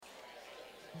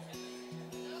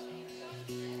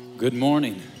Good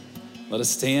morning. Let us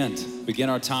stand, begin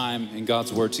our time in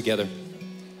God's Word together.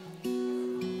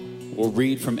 We'll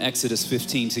read from Exodus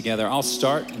 15 together. I'll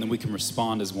start and then we can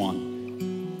respond as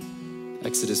one.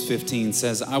 Exodus 15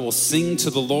 says, I will sing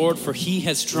to the Lord, for he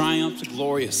has triumphed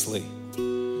gloriously.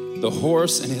 The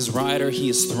horse and his rider he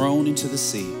has thrown into the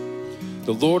sea.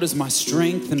 The Lord is my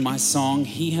strength and my song.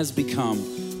 He has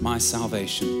become my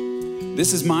salvation.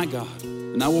 This is my God,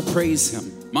 and I will praise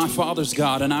him, my Father's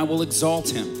God, and I will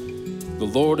exalt him. The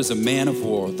Lord is a man of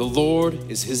war. The Lord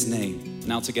is his name.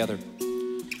 Now together.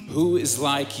 Who is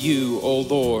like you, O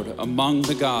Lord, among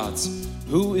the gods?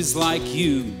 Who is like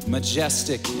you,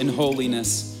 majestic in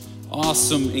holiness,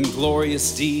 awesome in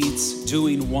glorious deeds,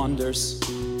 doing wonders?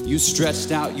 You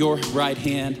stretched out your right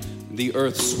hand, the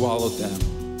earth swallowed them.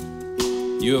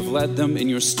 You have led them in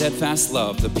your steadfast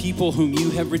love, the people whom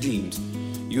you have redeemed.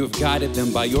 You have guided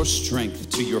them by your strength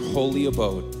to your holy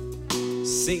abode.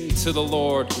 Sing to the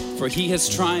Lord, for he has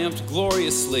triumphed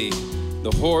gloriously. The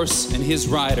horse and his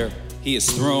rider he is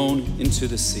thrown into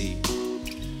the sea.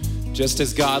 Just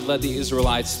as God led the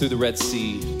Israelites through the Red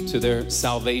Sea to their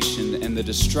salvation and the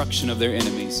destruction of their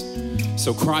enemies,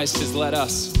 so Christ has led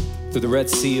us through the Red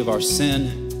Sea of our sin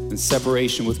and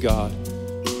separation with God.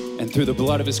 And through the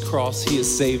blood of his cross, he has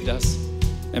saved us.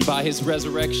 And by his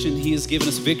resurrection, he has given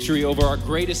us victory over our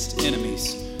greatest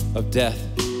enemies of death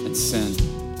and sin.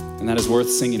 And that is worth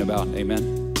singing about,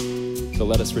 amen? So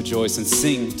let us rejoice and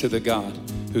sing to the God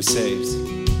who saves.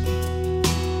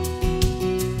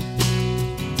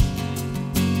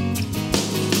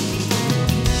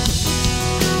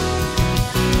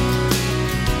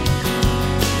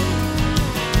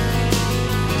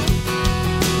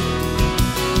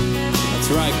 That's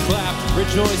right, clap,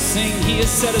 rejoice, sing, he has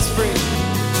set us free.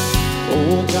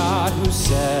 Oh God, who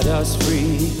set us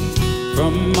free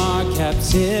from our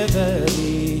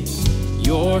captivity,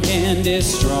 your hand is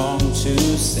strong to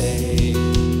save.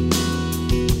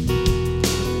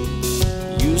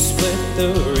 You split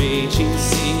the raging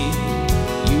sea,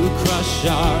 you crush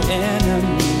our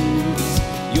enemies,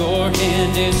 your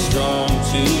hand is strong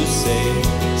to save.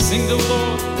 Sing the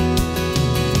Lord.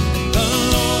 The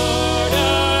Lord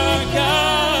our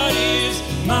God is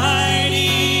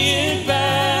mighty in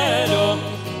battle.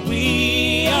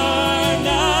 We are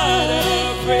not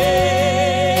afraid.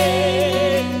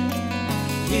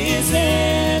 His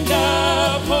hand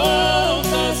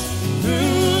upholds us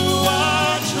through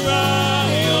our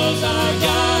trials. Our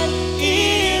God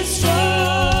is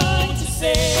strong to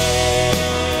save.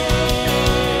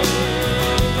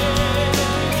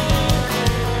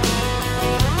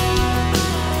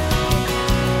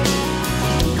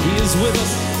 He is with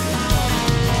us.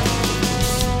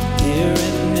 Here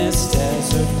in this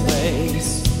desert place,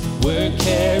 we're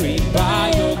carried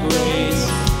by your grace.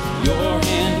 Your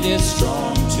hand is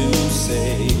strong to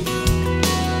save.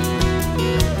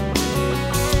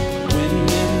 When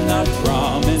in the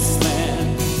promised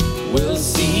land, we'll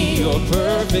see your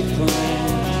perfect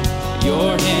plan.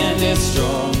 Your hand is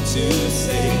strong to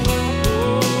save.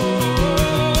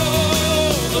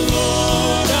 The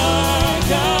Lord our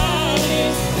God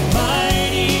is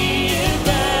mighty in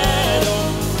battle.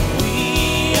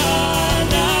 We are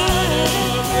not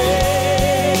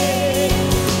afraid.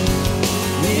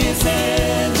 His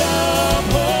hand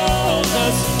upholds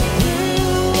us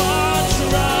through our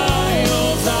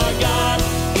trials. Our God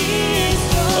is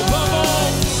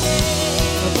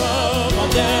above all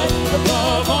death,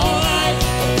 above all life,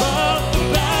 above the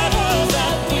battle.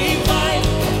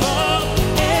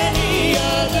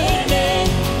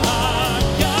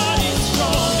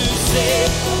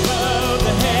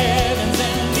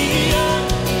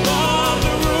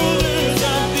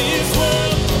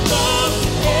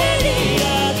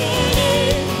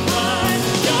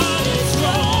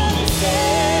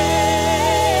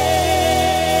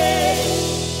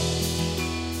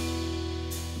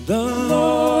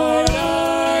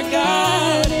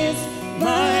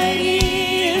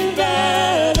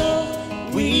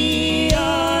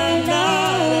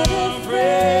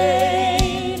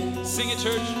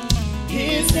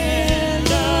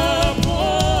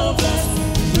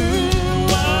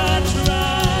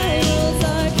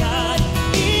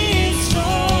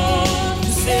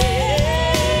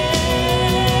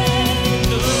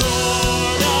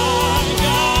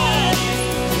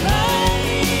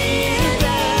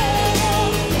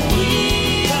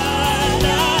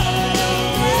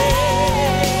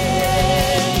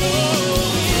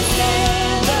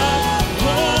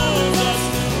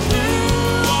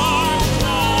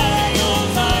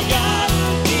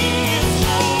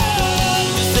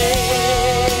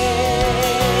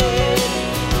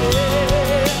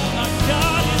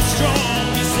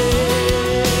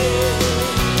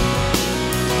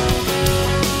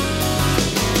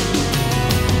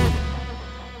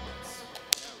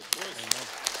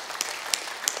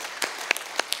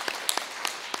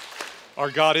 Our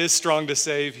God is strong to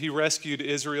save. He rescued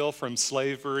Israel from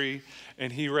slavery,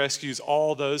 and he rescues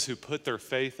all those who put their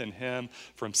faith in him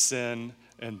from sin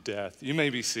and death. You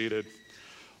may be seated.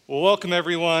 Well, welcome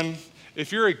everyone.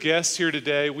 If you're a guest here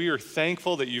today, we are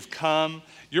thankful that you've come.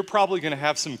 You're probably going to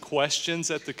have some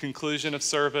questions at the conclusion of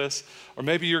service, or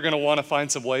maybe you're going to want to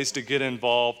find some ways to get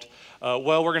involved.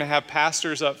 We're going to have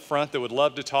pastors up front that would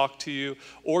love to talk to you,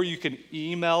 or you can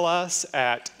email us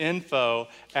at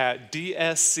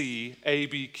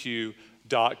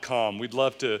info@dscabq.com. We'd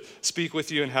love to speak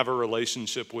with you and have a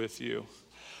relationship with you.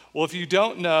 Well, if you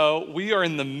don't know, we are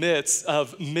in the midst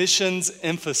of Missions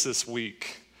Emphasis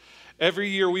Week. Every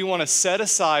year we want to set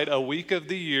aside a week of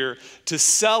the year to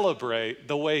celebrate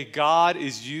the way God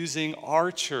is using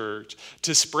our church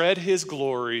to spread his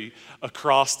glory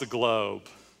across the globe.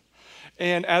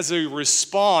 And as a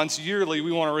response, yearly,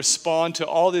 we want to respond to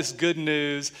all this good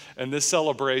news and this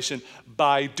celebration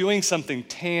by doing something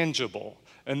tangible.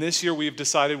 And this year we've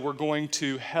decided we're going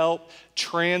to help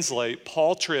translate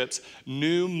Paul Tripp's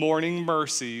New Morning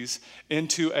Mercies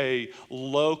into a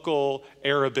local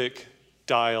Arabic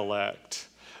dialect.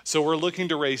 So we're looking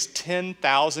to raise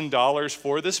 $10,000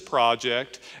 for this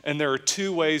project, and there are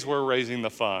two ways we're raising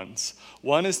the funds.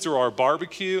 One is through our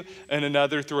barbecue, and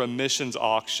another through a missions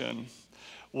auction.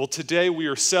 Well, today we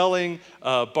are selling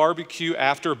barbecue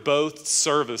after both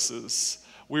services.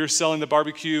 We are selling the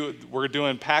barbecue. We're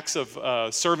doing packs of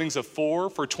servings of 4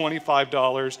 for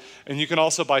 $25, and you can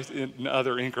also buy in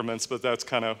other increments, but that's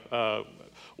kind of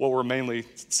what we're mainly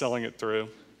selling it through.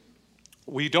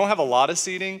 We don't have a lot of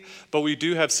seating, but we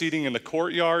do have seating in the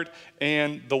courtyard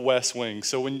and the West Wing.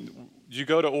 So when you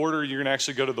go to order, you're going to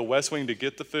actually go to the West Wing to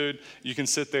get the food. You can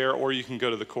sit there, or you can go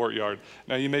to the courtyard.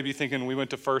 Now, you may be thinking, we went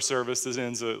to first service. This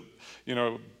ends at,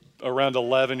 around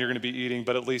 11. You're going to be eating,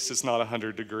 but at least it's not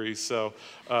 100 degrees. So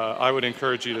I would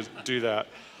encourage you to do that.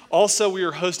 Also, we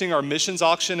are hosting our missions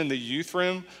auction in the youth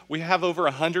room. We have over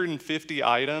 150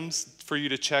 items for you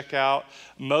to check out.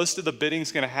 Most of the bidding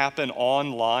is going to happen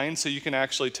online, so you can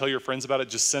actually tell your friends about it.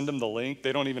 Just send them the link.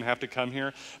 They don't even have to come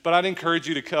here. But I'd encourage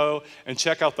you to go and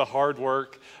check out the hard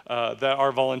work that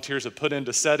our volunteers have put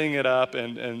into setting it up,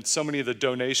 and so many of the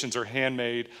donations are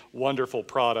handmade, wonderful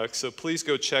products. So please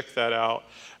go check that out.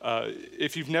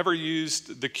 If you've never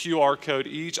used the QR code,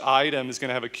 each item is going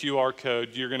to have a QR code.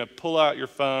 You're going to pull out your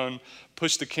phone,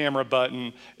 push the camera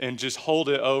button, and just hold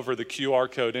it over the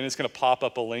QR code, and it's going to pop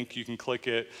up a link. You can click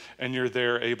it, and you're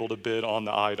there able to bid on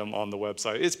the item on the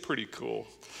website. It's pretty cool.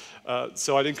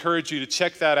 So I'd encourage you to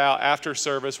check that out after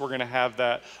service. We're going to have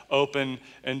that open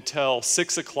until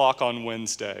 6 o'clock on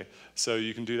Wednesday. So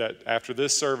you can do that after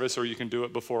this service, or you can do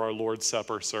it before our Lord's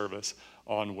Supper service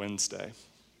on Wednesday.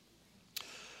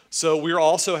 So we're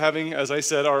also having, as I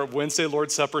said, our Wednesday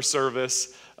Lord's Supper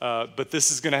service, but this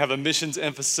is going to have a missions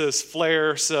emphasis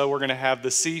flair. So we're going to have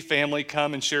the C family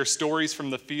come and share stories from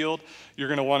the field. You're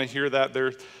going to want to hear that.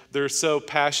 They're so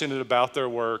passionate about their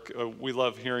work. We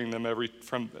love hearing them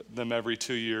from them every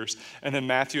 2 years. And then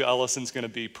Matthew Ellison's going to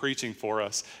be preaching for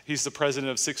us. He's the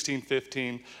president of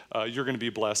 1615. You're going to be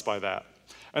blessed by that.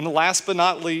 And last but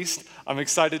not least, I'm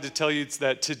excited to tell you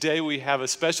that today we have a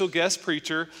special guest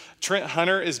preacher. Trent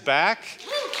Hunter is back.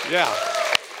 Yeah.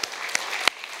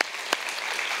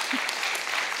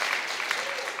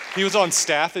 He was on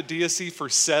staff at DSC for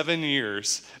 7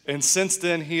 years, and since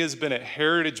then he has been at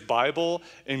Heritage Bible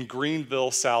in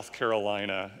Greenville, South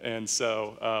Carolina. And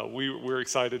so we're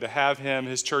excited to have him.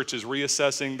 His church is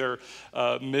reassessing their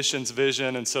missions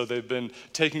vision, and so they've been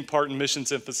taking part in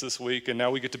Missions Emphasis Week, and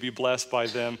now we get to be blessed by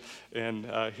them and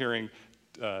hearing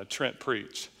Trent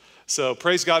preach. So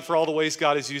praise God for all the ways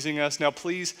God is using us. Now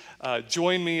please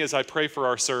join me as I pray for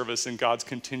our service and God's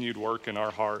continued work in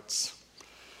our hearts.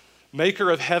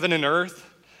 Maker of heaven and earth,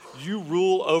 you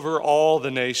rule over all the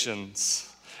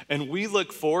nations. And we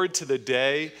look forward to the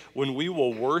day when we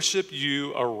will worship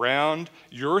you around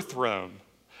your throne,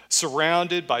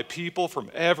 surrounded by people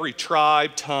from every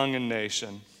tribe, tongue, and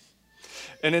nation.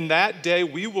 And in that day,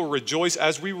 we will rejoice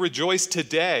as we rejoice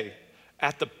today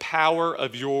at the power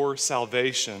of your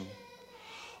salvation.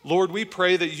 Lord, we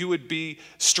pray that you would be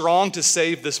strong to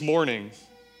save this morning.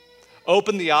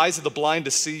 Open the eyes of the blind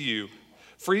to see you.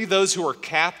 Free those who are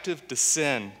captive to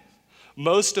sin.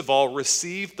 Most of all,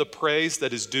 receive the praise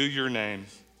that is due your name.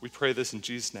 We pray this in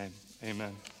Jesus' name.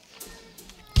 Amen.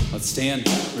 Let's stand,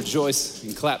 rejoice,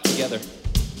 and clap together.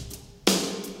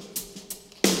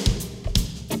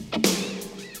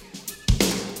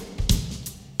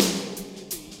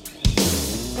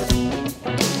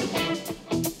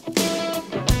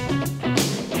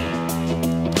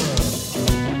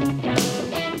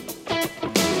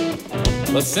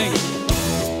 Let's sing.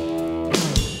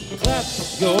 Clap.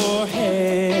 your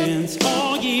hands,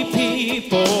 all ye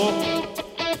people.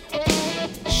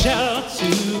 Shout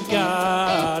to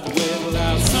God with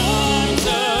loud songs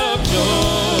of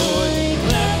joy.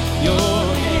 Clap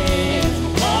your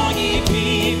hands, all ye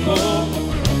people.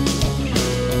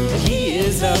 He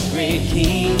is a great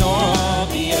King o'er all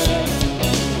the earth.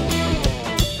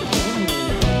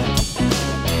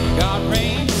 God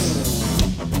reigns,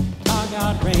 our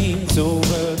God reigns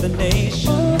over the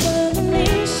nations.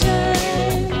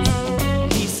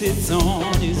 He sits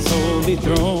on his holy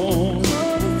throne.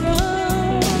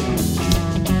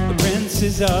 The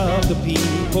princes of the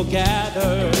people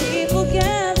gather,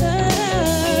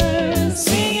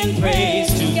 singing praise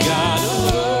to God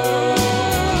alone.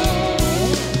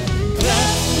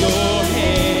 Clap your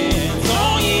hands,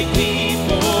 all ye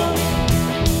people.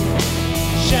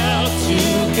 Shout to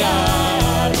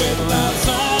God with loud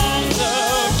songs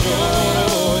of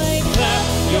joy. Clap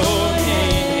your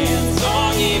hands,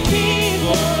 all ye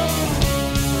people.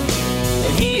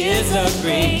 He is a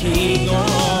great King o'er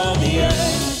all the earth.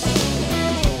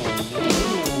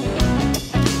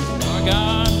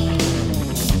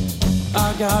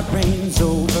 Our God reigns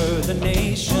over the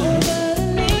nations.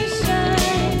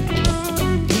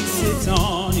 He sits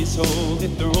on his holy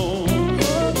throne.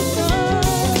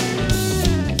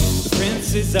 The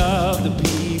princes of the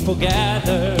people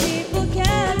gather,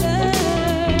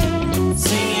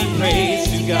 singing praise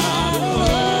to God alone.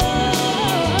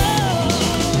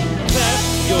 Clap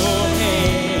your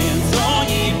hands, all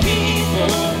ye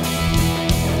people.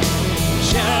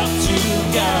 Shout to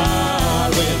God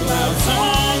with loud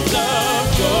songs of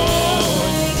joy.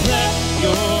 Clap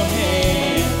your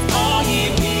hands, all ye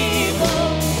people.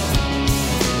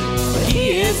 For he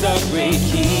is a great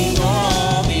King o'er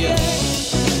all the earth.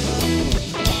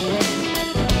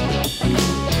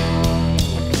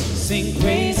 Sing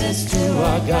praises to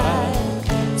our God.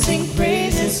 Sing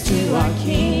praises to our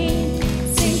King.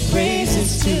 Sing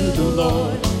praises to the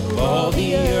Lord of all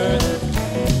the earth.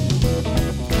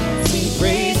 Sing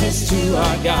praises to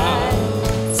our God.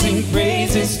 Sing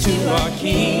praises to our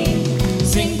King.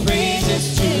 Sing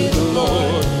praises to the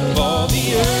Lord of all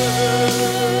the earth.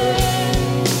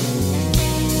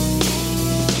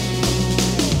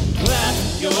 Clap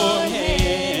your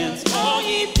hands, all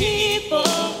ye people.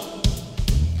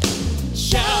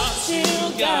 Shout to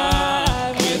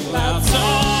God with loud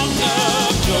songs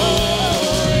of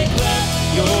joy. Clap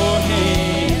your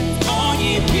hands, all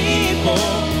ye people.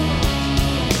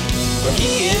 For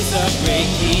he is a great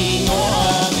King o'er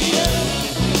all the earth.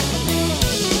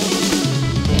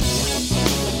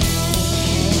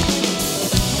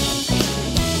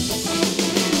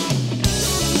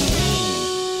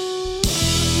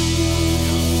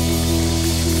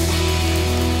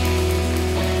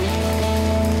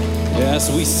 Yes,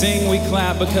 we sing, we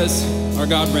clap because our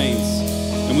God reigns.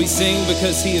 And we sing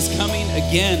because he is coming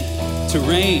again to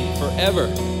reign forever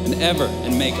and ever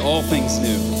and make all things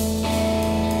new.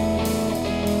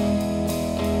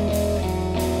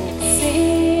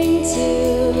 Sing to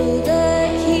the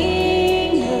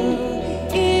King who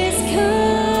is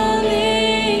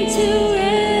coming to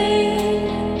reign.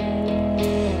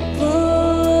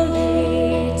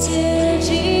 Glory to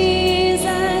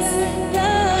Jesus,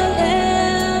 the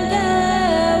Lamb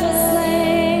that was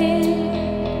slain.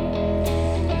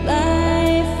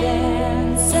 Life and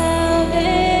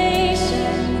salvation,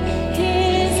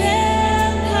 his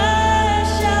empire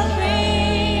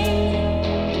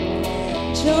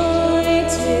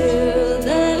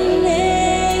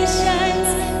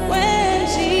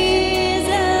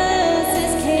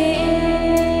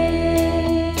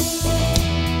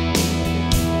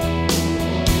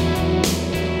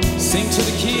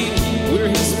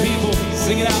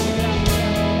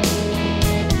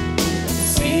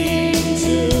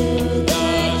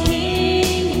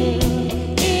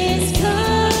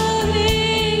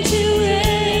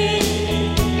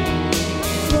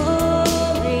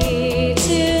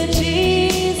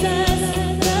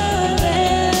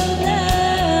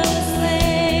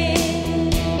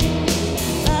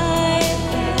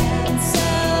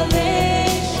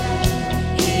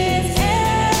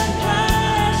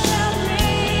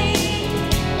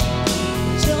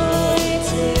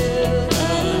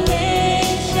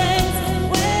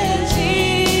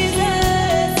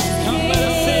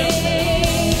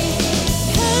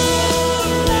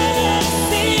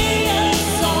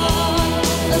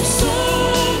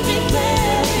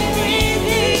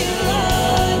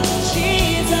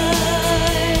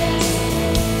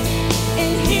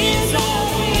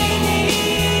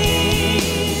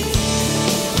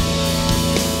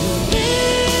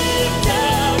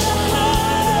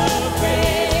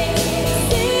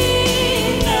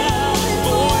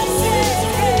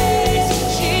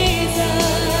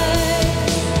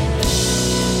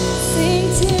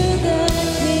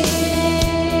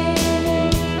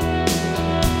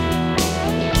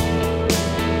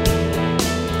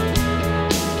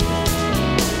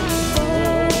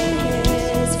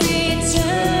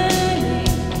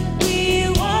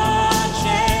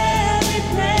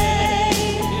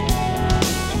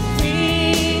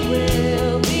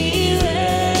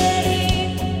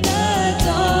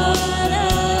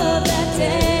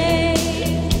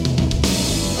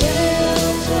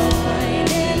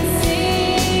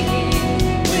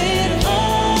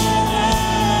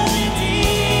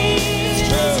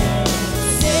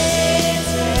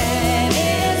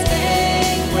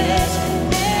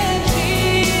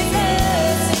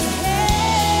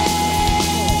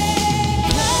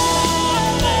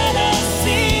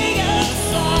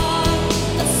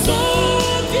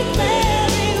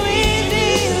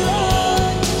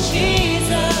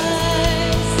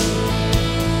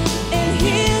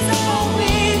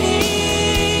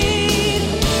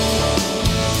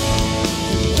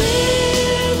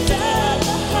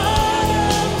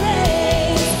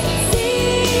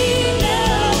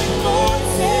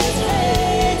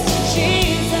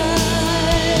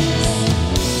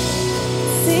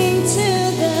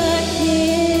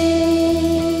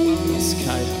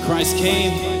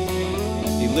came,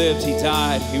 he lived, he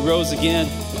died, he rose again,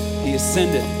 he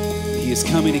ascended, he is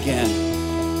coming again.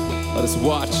 Let us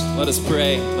watch, let us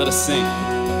pray, let us sing.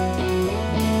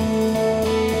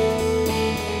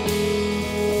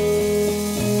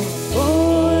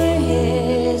 For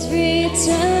his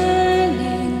returning,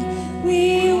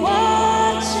 we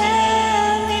watch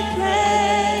and we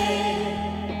pray.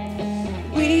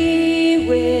 We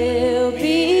will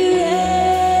be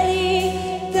ready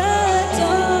the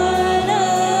dawn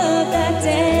of that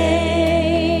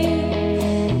day.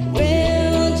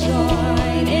 We'll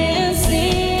join in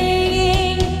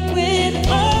singing with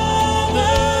all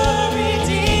the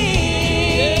redeemed.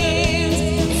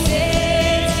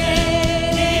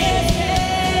 Satan is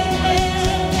heaven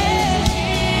and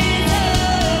Jesus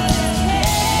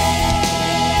came.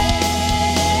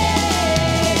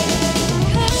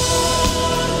 Come,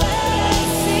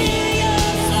 let's sing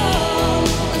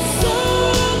a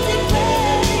song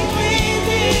declaring we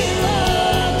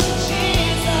belong to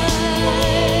Jesus,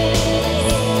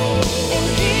 and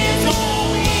He's all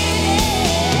we need.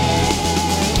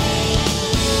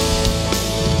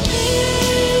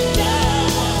 Lift up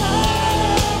a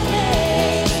heart of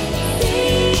praise,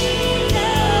 sing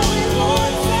now with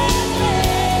voice and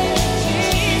praise,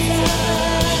 Jesus.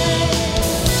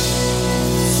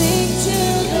 Sing to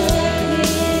the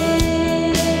King.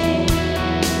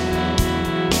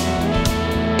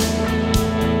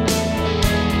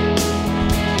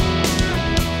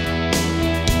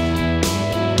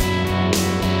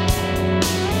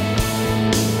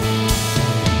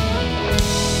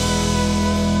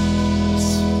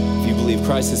 If you believe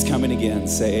Christ is coming again,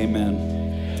 say amen.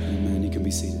 Amen. You can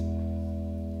be seated.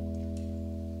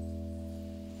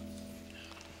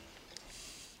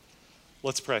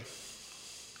 Let's pray.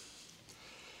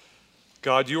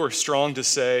 God, you are strong to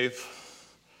save.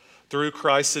 Through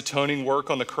Christ's atoning work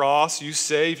on the cross, you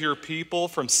save your people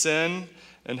from sin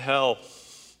and hell.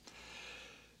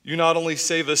 You not only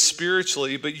save us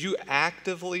spiritually, but you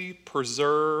actively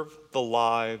preserve the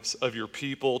lives of your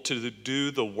people to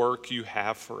do the work you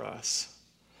have for us.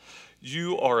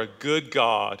 You are a good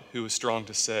God who is strong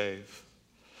to save.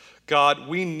 God,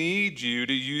 we need you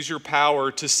to use your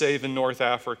power to save in North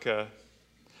Africa.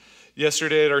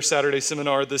 Yesterday at our Saturday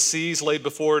seminar, the seas laid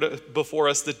before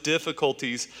us the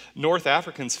difficulties North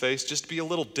Africans face just to be a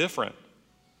little different,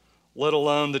 let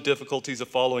alone the difficulties of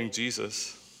following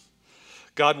Jesus.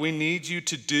 God, we need you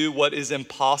to do what is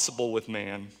impossible with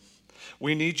man.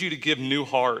 We need you to give new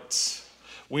hearts.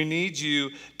 We need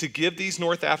you to give these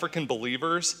North African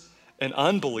believers and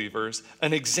unbelievers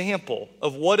an example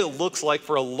of what it looks like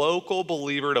for a local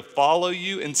believer to follow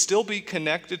you and still be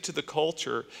connected to the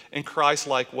culture in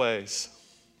Christ-like ways.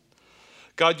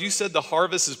 God, you said the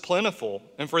harvest is plentiful,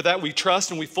 and for that we trust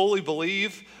and we fully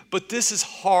believe, but this is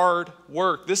hard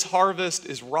work. This harvest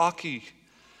is rocky.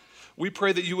 We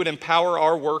pray that you would empower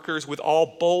our workers with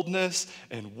all boldness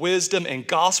and wisdom and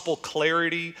gospel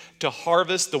clarity to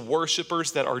harvest the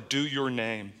worshipers that are due your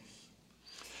name.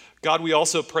 God, we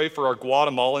also pray for our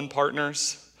Guatemalan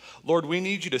partners. Lord, we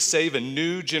need you to save a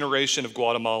new generation of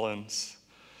Guatemalans.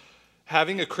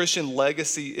 Having a Christian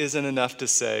legacy isn't enough to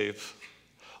save.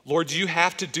 Lord, you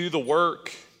have to do the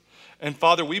work. And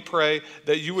Father, we pray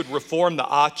that you would reform the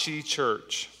Achi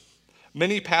church.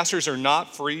 Many pastors are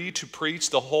not free to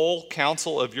preach the whole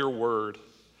counsel of your word.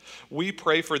 We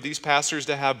pray for these pastors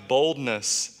to have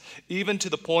boldness, even to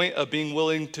the point of being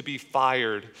willing to be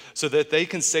fired, so that they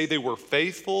can say they were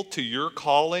faithful to your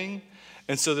calling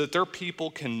and so that their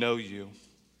people can know you.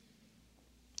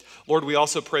 Lord, we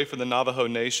also pray for the Navajo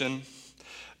Nation.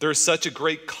 There is such a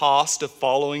great cost of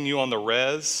following you on the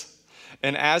res.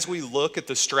 And as we look at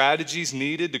the strategies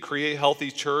needed to create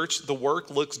healthy church, the work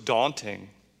looks daunting.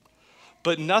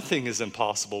 But nothing is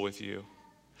impossible with you.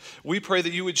 We pray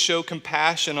that you would show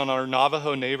compassion on our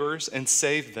Navajo neighbors and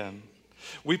save them.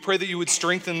 We pray that you would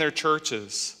strengthen their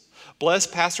churches. Bless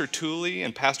Pastor Tooley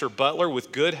and Pastor Butler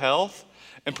with good health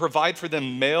and provide for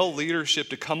them male leadership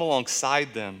to come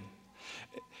alongside them.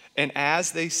 And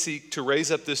as they seek to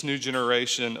raise up this new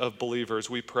generation of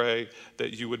believers, we pray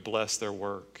that you would bless their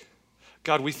work.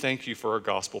 God, we thank you for our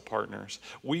gospel partners.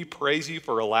 We praise you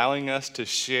for allowing us to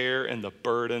share in the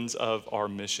burdens of our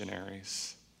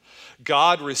missionaries.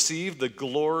 God, receive the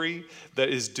glory that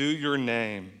is due your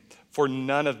name, for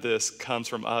none of this comes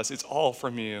from us. It's all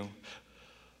from you.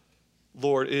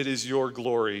 Lord, it is your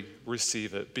glory.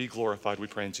 Receive it. Be glorified, we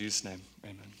pray in Jesus' name.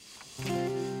 Amen.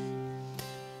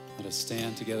 Let us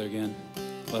stand together again.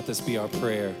 Let this be our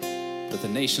prayer, that the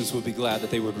nations would be glad,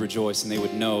 that they would rejoice, and they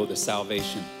would know the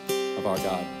salvation of our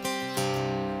God.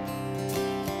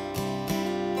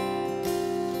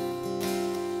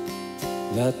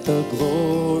 Let the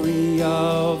glory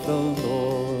of the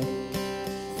Lord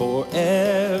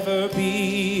forever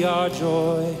be our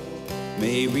joy.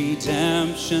 May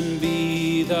redemption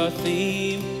be the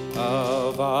theme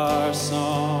of our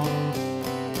song.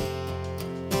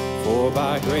 For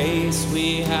by grace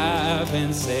we have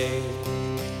been saved.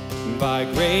 By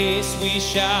grace we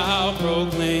shall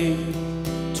proclaim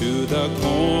to the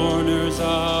corners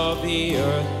of the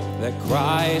earth that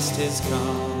Christ is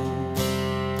come.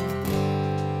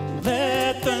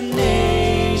 Let the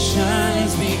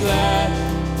nations be glad.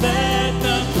 Let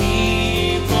the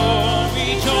people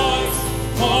rejoice.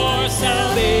 For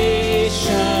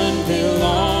salvation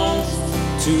belongs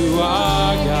to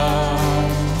our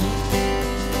God.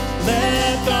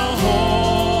 Let the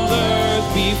whole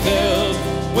earth be filled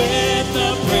with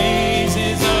the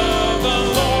praises of the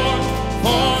Lord.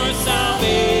 For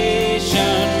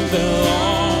salvation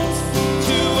belongs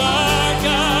to our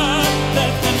God.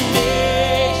 Let the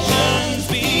nations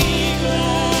be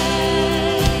glad.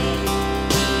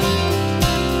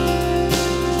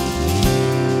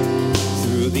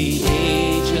 Through the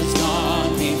ages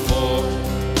gone before,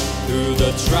 through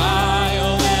the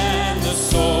trial and the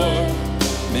sword,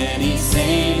 many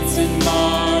saints and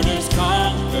martyrs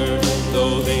conquered,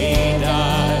 though they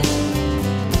died.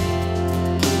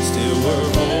 Still we're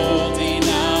holding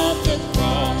out the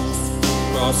cross,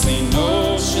 crossing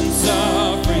oceans,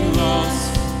 suffering loss,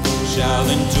 shall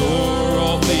endure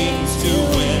all things to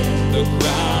win the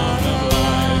crown of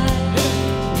life.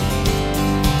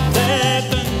 Let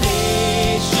the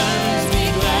nations be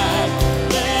glad,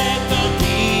 let the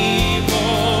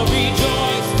people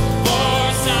rejoice, for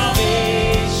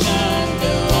salvation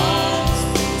belongs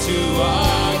to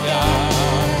our God.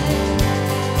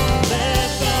 Let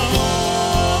the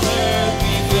whole earth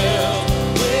be filled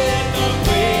with the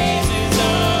praises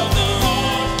of the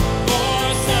Lord, for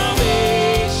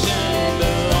salvation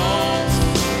belongs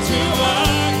to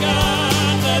our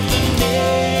God. Let the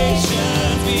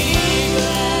nations be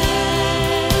glad.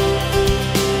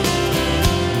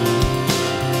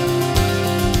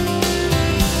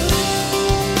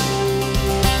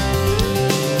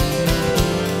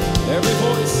 Every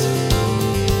voice,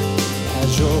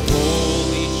 as your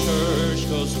holy church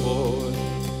goes forward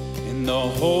in the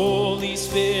Holy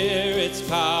Spirit's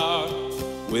power,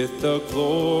 with the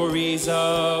glories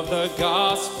of the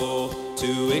gospel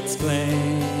to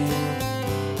exclaim.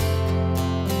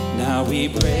 Now we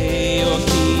pray your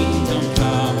kingdom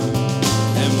come,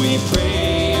 and we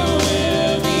pray your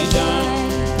will be done,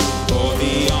 for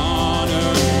the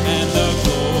honor and the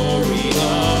glory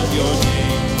of your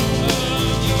name.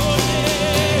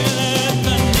 Let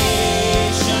the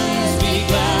nations be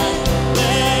glad,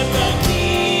 let the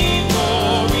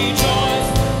people rejoice,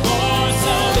 for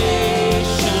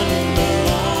salvation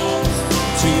belongs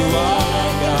to our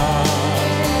God.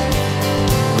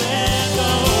 Let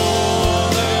the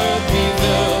whole earth be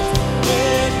filled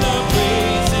with the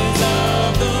praises of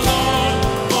the Lord,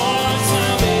 for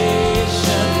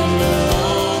salvation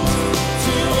belongs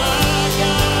to our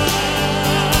God.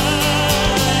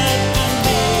 Let the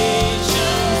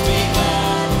nations be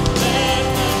glad, let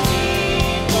the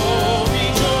people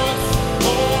rejoice,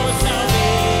 for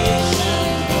salvation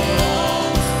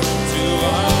belongs to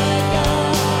our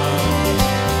God.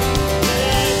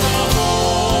 Let the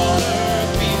whole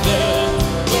earth be filled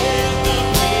with the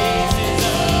praises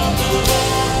of the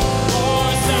Lord, for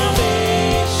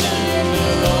salvation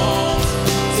belongs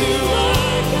to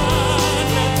our God.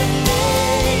 Let the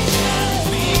nations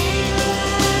be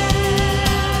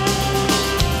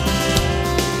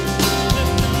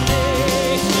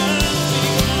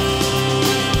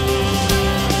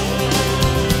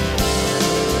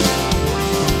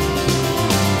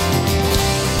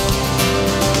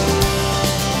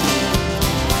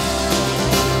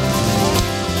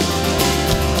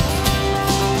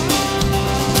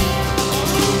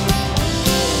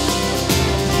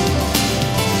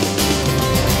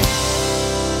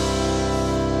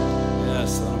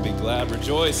Yes, let them be glad.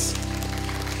 Rejoice.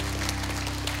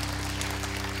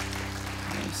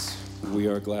 Yes, we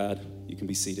are glad. You can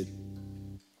be seated.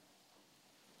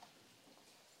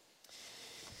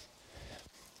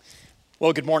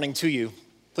 Well, good morning to you.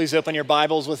 Please open your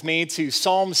Bibles with me to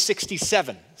Psalm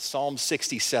 67. Psalm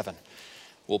 67.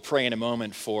 We'll pray in a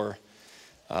moment for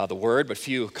the word, but a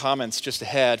few comments just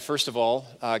ahead. First of all,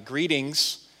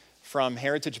 greetings from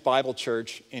Heritage Bible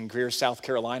Church in Greer, South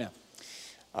Carolina.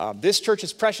 This church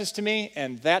is precious to me,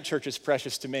 and that church is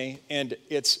precious to me, and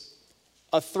it's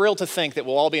a thrill to think that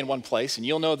we'll all be in one place, and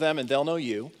you'll know them, and they'll know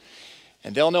you,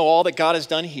 and they'll know all that God has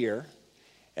done here,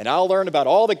 and I'll learn about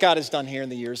all that God has done here in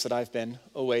the years that I've been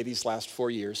away these last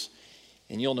 4 years.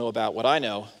 and you'll know about what I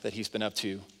know that he's been up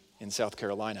to in South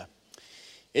Carolina.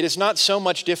 It is not so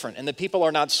much different, and the people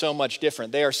are not so much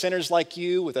different. They are sinners like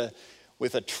you with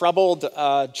a troubled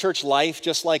church life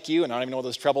just like you, and I don't even know what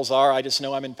those troubles are. I just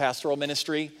know I'm in pastoral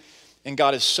ministry, and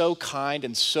God is so kind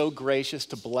and so gracious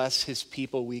to bless his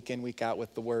people week in, week out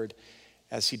with the word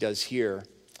as he does here.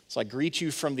 So I greet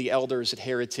you from the elders at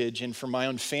Heritage and from my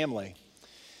own family.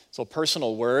 So a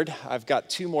personal word. I've got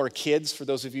 2 more kids, for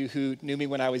those of you who knew me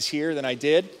when I was here, than I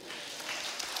did.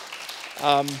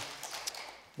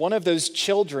 One of those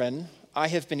children I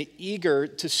have been eager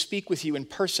to speak with you in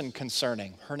person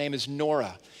concerning. Her name is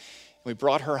Nora. We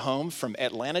brought her home from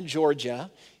Atlanta,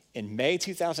 Georgia in May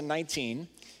 2019,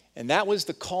 and that was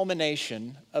the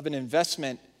culmination of an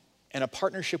investment and a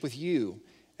partnership with you,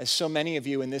 as so many of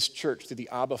you in this church through the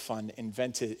Abba Fund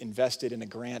invested in a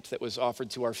grant that was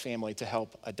offered to our family to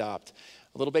help adopt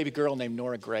a little baby girl named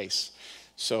Nora Grace.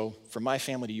 So from my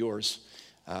family to yours,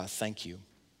 thank you.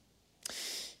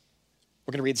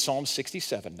 We're going to read Psalm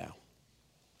 67 now.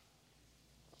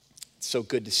 It's so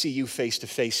good to see you face to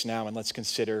face now, and let's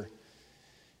consider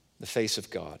the face of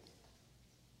God.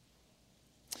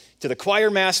 To the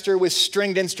choir master with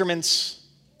stringed instruments,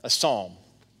 a psalm,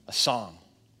 a song.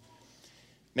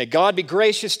 May God be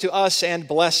gracious to us and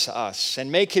bless us,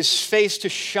 and make his face to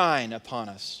shine upon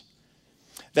us,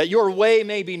 that your way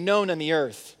may be known in the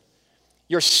earth,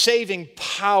 your saving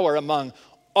power among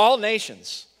all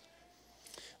nations.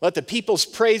 Let the peoples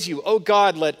praise you. O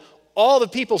God, let all the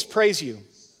peoples praise you.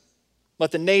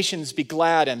 Let the nations be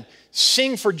glad and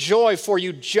sing for joy, for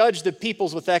you judge the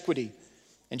peoples with equity,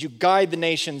 and you guide the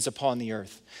nations upon the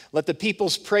earth. Let the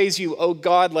peoples praise you. O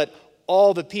God, let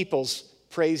all the peoples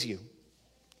praise you.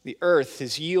 The earth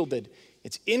has yielded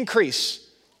its increase.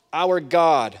 Our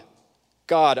God,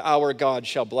 our God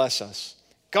shall bless us.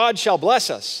 God shall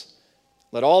bless us.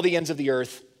 Let all the ends of the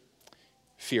earth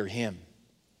fear him.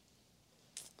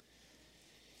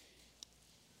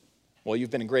 Well,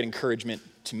 you've been a great encouragement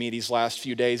to me these last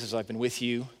few days as I've been with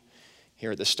you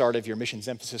here at the start of your Missions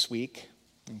Emphasis Week,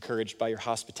 encouraged by your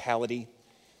hospitality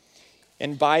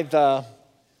and by the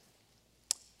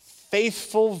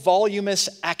faithful, voluminous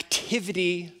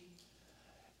activity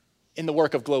in the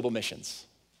work of global missions.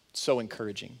 So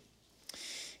encouraging.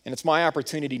 And it's my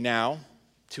opportunity now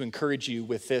to encourage you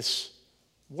with this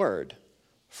word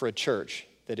for a church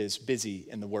that is busy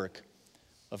in the work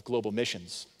of global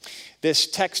missions. This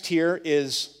text here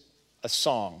is a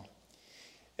song.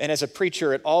 And as a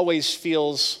preacher, it always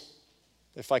feels,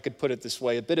 if I could put it this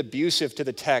way, a bit abusive to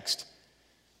the text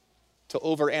to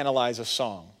overanalyze a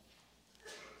song,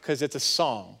 because it's a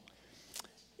song.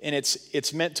 And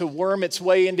it's meant to worm its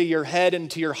way into your head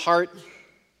and to your heart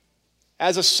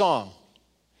as a song.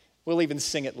 We'll even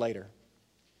sing it later.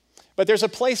 But there's a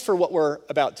place for what we're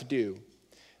about to do.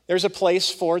 There's a place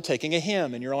for taking a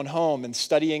hymn in your own home and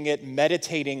studying it,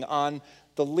 meditating on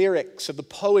the lyrics of the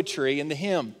poetry in the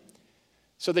hymn,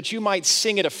 so that you might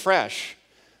sing it afresh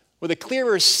with a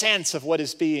clearer sense of what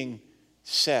is being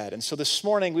said. And so this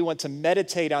morning we want to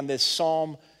meditate on this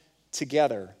psalm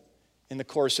together in the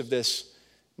course of this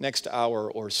next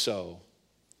hour or so,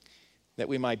 that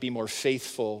we might be more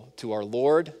faithful to our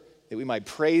Lord, that we might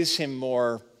praise him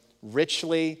more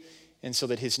richly, and so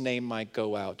that his name might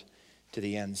go out to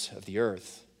the ends of the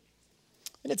earth.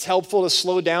 And it's helpful to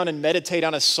slow down and meditate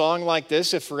on a song like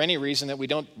this if for any reason that we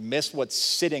don't miss what's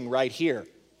sitting right here.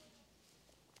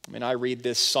 I mean, I read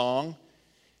this song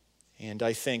and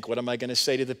I think, what am I going to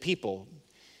say to the people?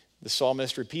 The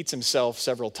psalmist repeats himself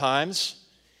several times.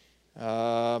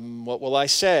 What will I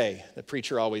say? The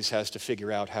preacher always has to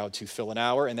figure out how to fill an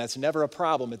hour, and that's never a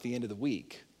problem at the end of the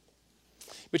week.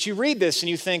 But you read this and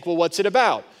you think, well, what's it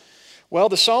about? Well,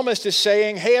 the psalmist is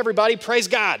saying, hey, everybody, praise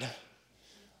God.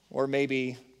 Or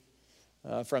maybe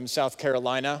from South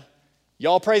Carolina,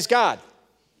 y'all praise God.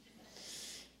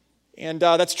 And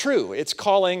that's true. It's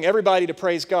calling everybody to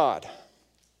praise God.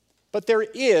 But there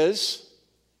is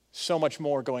so much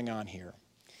more going on here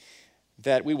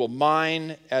that we will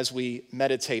mine as we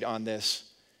meditate on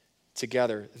this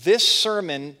together. This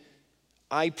sermon,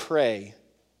 I pray,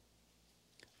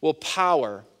 will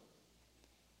power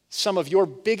some of your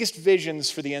biggest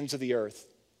visions for the ends of the earth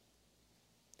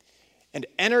and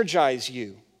energize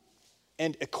you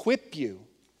and equip you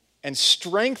and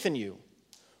strengthen you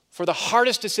for the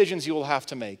hardest decisions you will have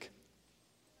to make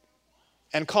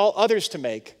and call others to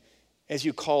make as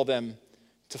you call them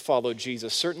to follow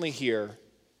Jesus, certainly here,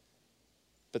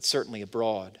 but certainly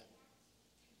abroad.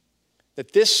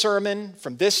 That this sermon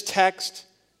from this text,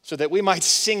 so that we might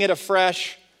sing it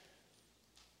afresh,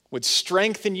 would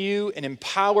strengthen you and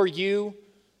empower you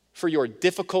for your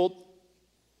difficult,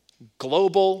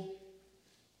 global,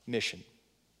 mission.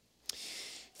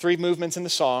 3 movements in the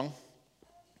song,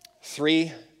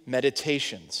 3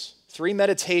 meditations. 3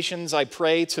 meditations, I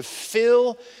pray, to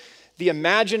fill the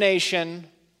imagination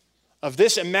of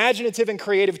this imaginative and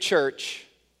creative church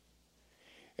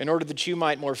in order that you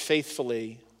might more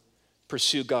faithfully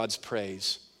pursue God's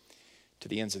praise to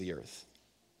the ends of the earth.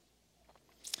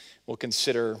 We'll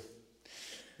consider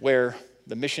where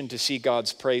the mission to see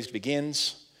God's praise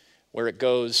begins, where it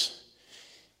goes,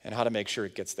 and how to make sure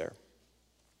it gets there.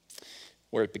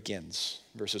 Where it begins,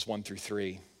 verses 1 through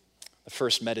 3. The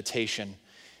first meditation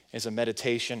is a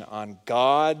meditation on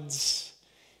God's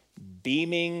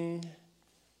beaming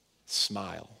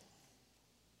smile.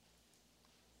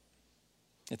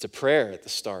 It's a prayer at the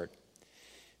start.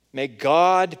 May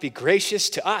God be gracious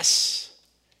to us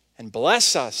and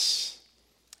bless us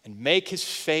and make his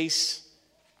face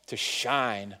to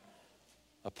shine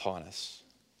upon us.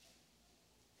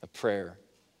 A prayer.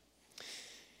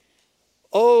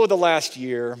 Oh, the last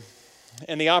year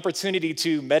and the opportunity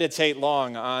to meditate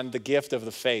long on the gift of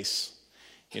the face.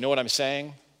 You know what I'm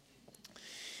saying?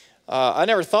 I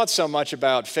never thought so much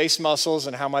about face muscles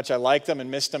and how much I like them and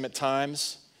miss them at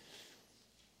times.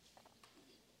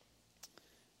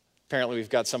 Apparently, we've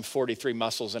got some 43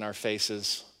 muscles in our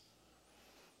faces.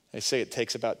 They say it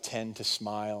takes about 10 to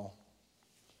smile.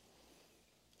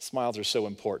 Smiles are so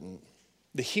important.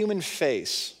 The human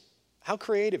face, how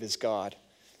creative is God?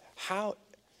 How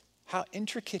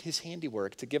intricate his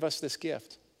handiwork to give us this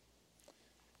gift,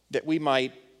 that we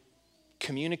might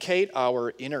communicate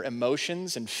our inner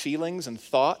emotions and feelings and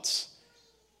thoughts,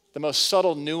 the most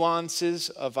subtle nuances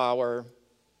of our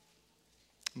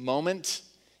moment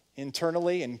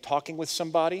internally in talking with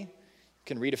somebody. You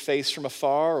can read a face from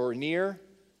afar or near.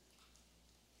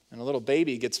 And a little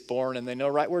baby gets born and they know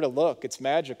right where to look. It's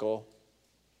magical.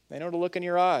 They know to look in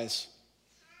your eyes.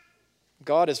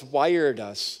 God has wired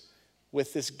us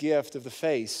with this gift of the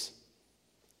face.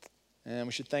 And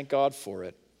we should thank God for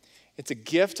it. It's a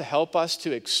gift to help us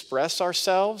to express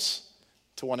ourselves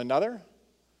to one another.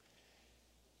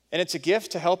 And it's a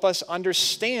gift to help us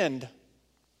understand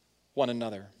one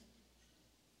another.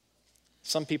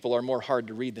 Some people are more hard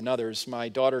to read than others. My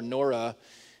daughter Nora,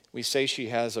 we say she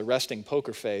has a resting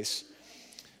poker face.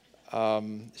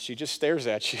 She just stares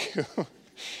at you.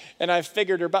 And I've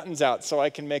figured her buttons out so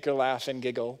I can make her laugh and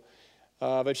giggle.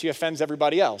 But she offends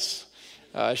everybody else.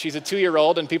 She's a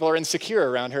 2-year-old and people are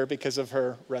insecure around her because of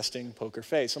her resting poker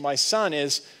face. So my son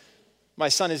is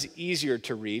easier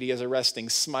to read. He has a resting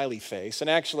smiley face. And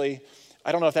actually,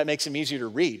 I don't know if that makes him easier to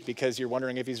read because you're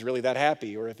wondering if he's really that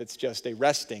happy or if it's just a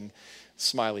resting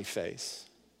smiley face.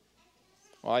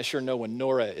 Well, I sure know when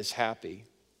Nora is happy.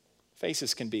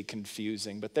 Faces can be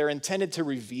confusing, but they're intended to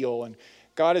reveal, and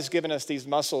God has given us these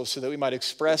muscles so that we might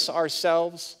express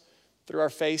ourselves through our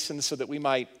face and so that we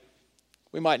might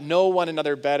know one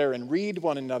another better and read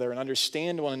one another and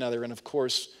understand one another and, of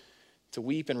course, to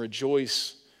weep and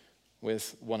rejoice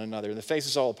with one another. The face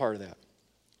is all a part of that.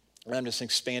 And I'm just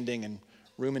expanding and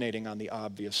ruminating on the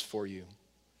obvious for you.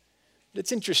 But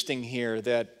it's interesting here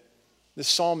that the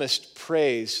psalmist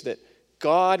prays that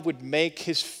God would make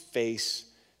his face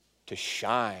to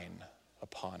shine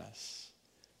upon us.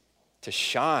 To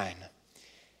shine.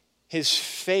 His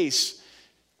face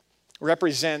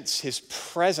represents his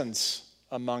presence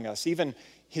among us, even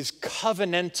his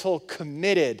covenantal,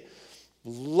 committed,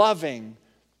 loving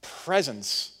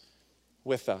presence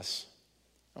with us.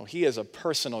 Oh, he is a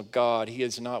personal God. He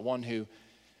is not one who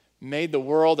made the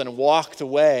world and walked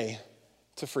away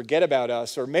to forget about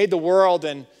us, or made the world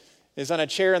and is on a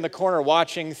chair in the corner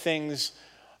watching things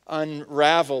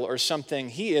unravel or something.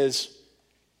 He's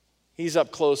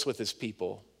up close with his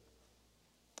people.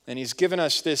 And he's given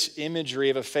us this imagery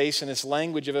of a face and this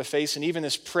language of a face and even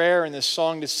this prayer and this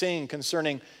song to sing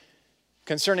concerning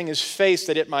his face,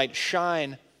 that it might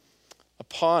shine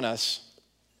upon us.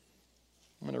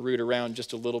 I'm going to root around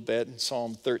just a little bit in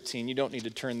Psalm 13. You don't need to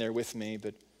turn there with me,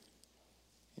 but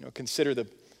consider the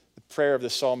prayer of the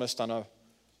psalmist on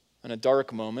a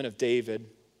dark moment of David.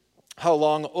 How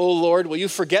long, O Lord, will you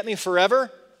forget me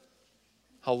forever?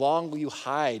 How long will you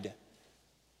hide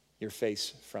your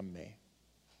face from me?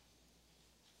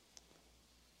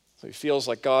 So he feels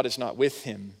like God is not with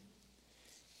him.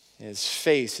 His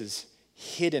face is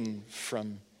hidden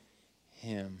from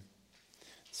him.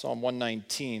 Psalm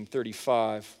 119,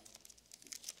 35.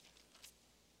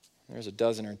 There's a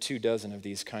dozen or 2 dozen of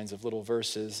these kinds of little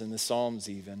verses in the Psalms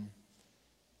even.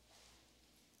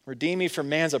 Redeem me from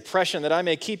man's oppression, that I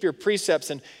may keep your precepts,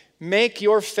 and make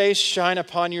your face shine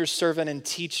upon your servant, and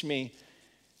teach me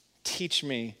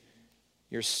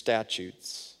your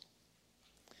statutes.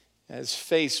 His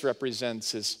face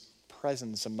represents his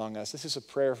presence among us. This is a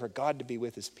prayer for God to be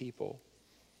with his people.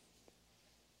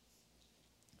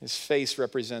 His face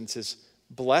represents his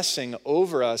blessing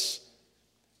over us.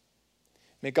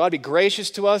 May God be gracious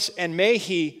to us, and may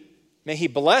he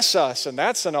bless us. And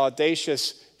that's an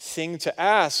audacious thing to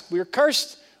ask. We were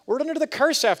cursed. We're under the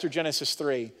curse after Genesis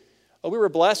 3. Oh, we were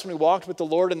blessed when we walked with the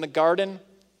Lord in the garden,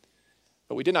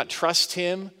 but we did not trust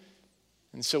him,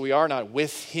 and so we are not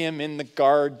with him in the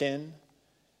garden,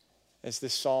 as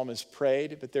this psalm is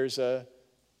prayed. But there's an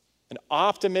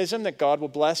optimism that God will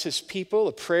bless his people,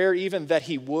 a prayer even that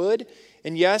he would.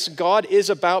 And yes, God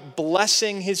is about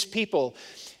blessing his people.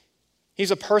 He's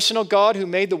a personal God who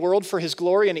made the world for his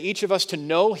glory and each of us to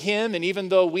know him. And even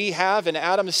though we have and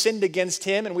Adam sinned against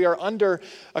him and we are under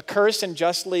a curse and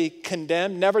justly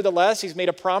condemned, nevertheless, he's made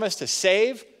a promise to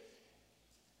save.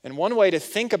 And one way to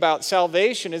think about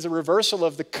salvation is a reversal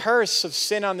of the curse of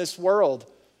sin on this world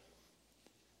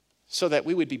so that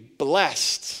we would be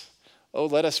blessed. Oh,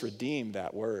 let us redeem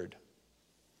that word.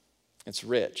 It's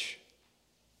rich.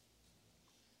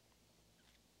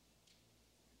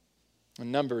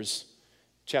 In Numbers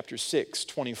chapter 6,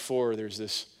 24, there's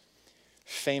this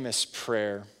famous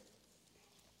prayer,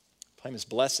 famous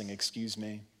blessing,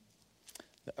 the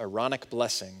Aaronic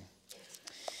blessing.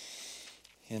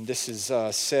 And this is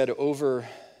said over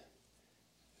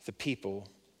the people.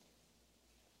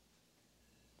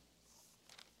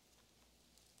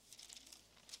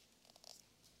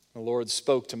 The Lord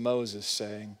spoke to Moses,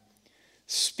 saying,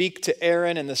 "Speak to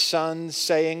Aaron and the sons,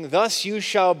 saying, thus you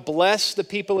shall bless the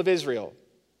people of Israel."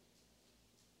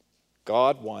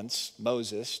 God wants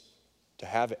Moses to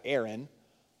have Aaron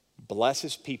bless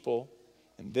his people,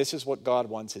 and this is what God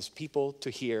wants his people to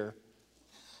hear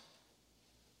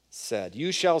said.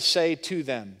 "You shall say to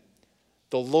them,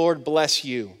 the Lord bless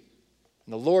you,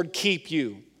 and the Lord keep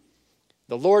you.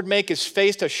 The Lord make his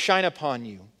face to shine upon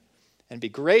you, and be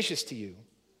gracious to you.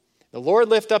 The Lord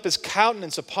lift up his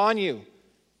countenance upon you,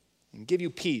 and give you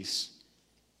peace.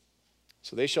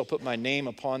 So they shall put my name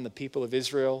upon the people of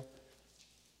Israel,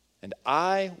 and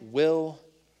I will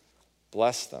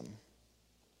bless them."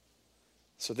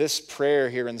 So this prayer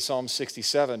here in Psalm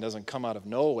 67 doesn't come out of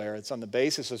nowhere. It's on the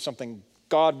basis of something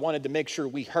God wanted to make sure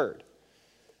we heard.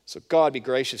 So God, be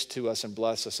gracious to us and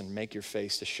bless us and make your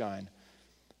face to shine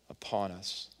upon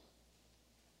us.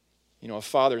 You know, a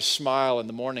father's smile in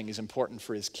the morning is important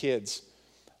for his kids.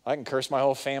 I can curse my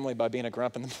whole family by being a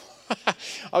grump in the morning.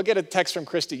 I'll get a text from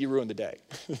Christy, "You ruined the day."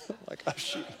 Like, oh,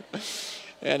 shoot.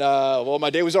 And, well, my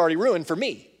day was already ruined for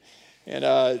me. And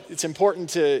it's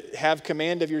important to have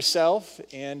command of yourself,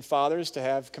 and fathers to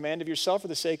have command of yourself for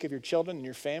the sake of your children and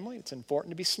your family. It's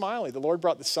important to be smiley. The Lord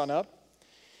brought the sun up,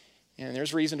 and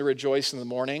there's reason to rejoice in the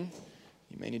morning.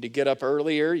 You may need to get up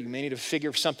earlier. You may need to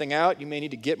figure something out. You may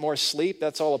need to get more sleep.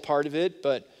 That's all a part of it.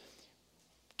 But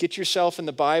get yourself in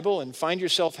the Bible and find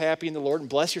yourself happy in the Lord and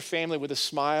bless your family with a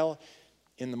smile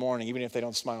in the morning, even if they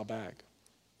don't smile back.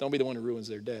 Don't be the one who ruins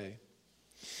their day.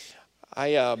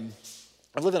 I've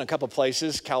lived in a couple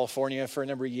places, California for a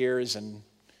number of years, and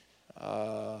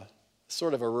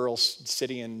sort of a rural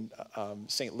city in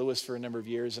St. Louis for a number of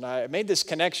years. And I made this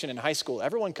connection in high school.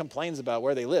 Everyone complains about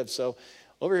where they live. So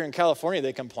over here in California,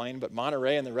 they complain, but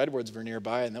Monterey and the Redwoods were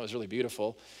nearby, and that was really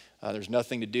beautiful. There's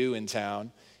nothing to do in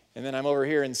town. And then I'm over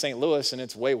here in St. Louis, and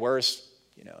it's way worse,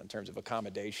 you know, in terms of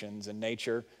accommodations and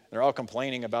nature. They're all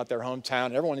complaining about their hometown,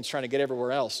 and everyone is trying to get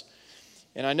everywhere else.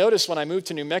 And I noticed when I moved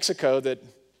to New Mexico that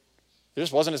there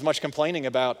just wasn't as much complaining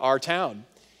about our town.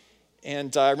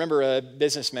 And I remember a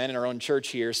businessman in our own church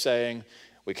here saying,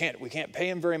 we can't pay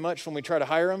him very much when we try to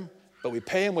hire him, but we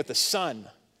pay him with the sun.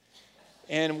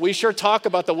 And we sure talk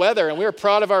about the weather, and we're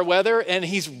proud of our weather, and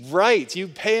he's right. You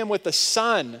pay him with the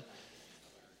sun.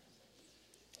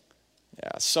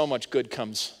 Yeah, so much good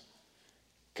comes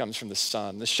from the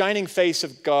sun. The shining face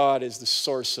of God is the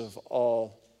source of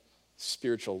all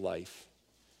spiritual life.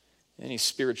 Any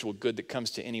spiritual good that comes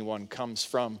to anyone comes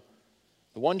from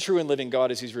the one true and living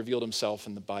God as he's revealed himself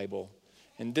in the Bible.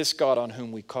 And this God on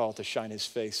whom we call to shine his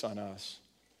face on us.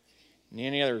 And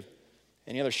any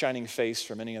other shining face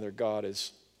from any other God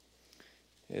is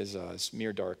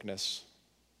mere darkness.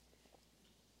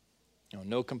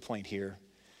 No complaint here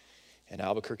in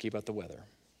Albuquerque about the weather.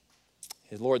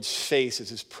 His Lord's face is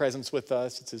his presence with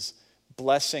us. It's his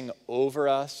blessing over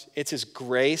us. It's his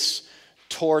grace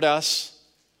toward us.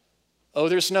 Oh,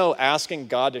 there's no asking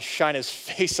God to shine his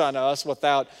face on us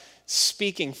without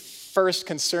speaking first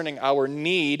concerning our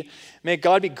need. May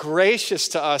God be gracious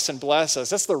to us and bless us.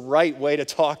 That's the right way to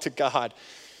talk to God.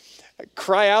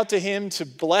 Cry out to him to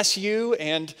bless you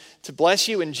and to bless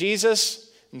you in Jesus,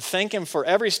 and thank him for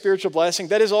every spiritual blessing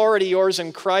that is already yours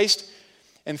in Christ.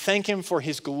 and thank him for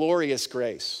his glorious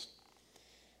grace.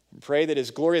 And pray that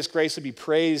his glorious grace would be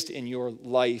praised in your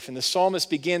life. And the psalmist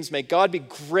begins, may God be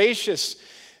gracious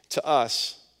to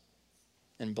us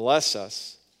and bless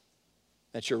us,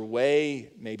 that your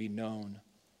way may be known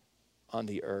on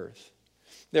the earth.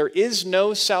 There is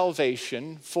no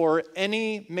salvation for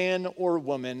any man or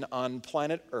woman on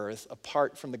planet Earth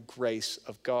apart from the grace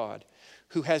of God,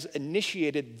 who has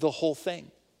initiated the whole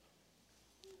thing,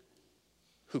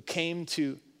 who came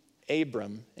to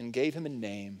Abram and gave him a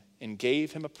name and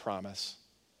gave him a promise.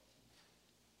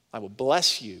 I will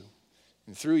bless you,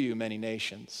 and through you many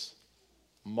nations,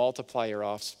 multiply your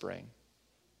offspring.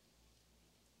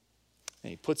 And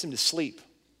he puts him to sleep.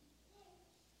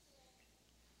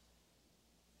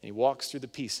 And he walks through the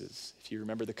pieces, if you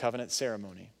remember the covenant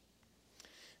ceremony.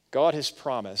 God has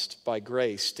promised by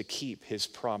grace to keep his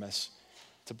promise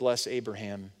to bless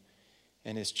Abraham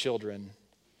and his children.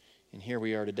 And here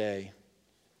we are today,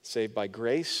 saved by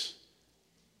grace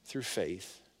through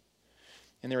faith.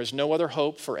 And there is no other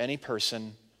hope for any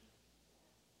person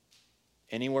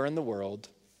anywhere in the world,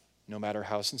 no matter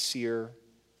how sincere,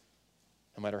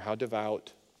 no matter how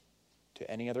devout,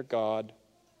 to any other God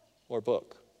or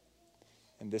book.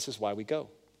 And this is why we go,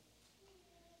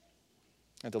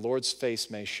 that the Lord's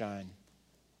face may shine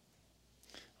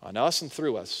on us and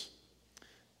through us.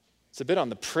 It's a bit on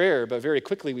the prayer, but very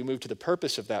quickly we move to the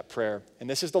purpose of that prayer. And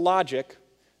this is the logic.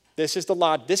 This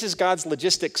is God's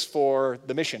logistics for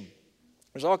the mission.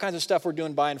 There's all kinds of stuff we're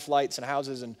doing, buying flights and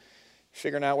houses and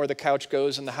figuring out where the couch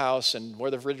goes in the house and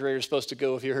where the refrigerator is supposed to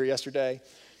go if you were here yesterday,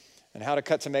 and how to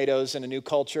cut tomatoes in a new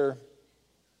culture.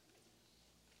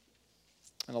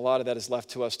 And a lot of that is left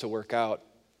to us to work out.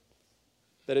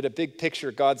 But at a big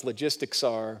picture, God's logistics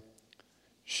are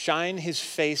shine his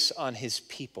face on his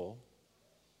people,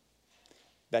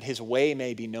 that his way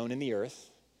may be known in the earth,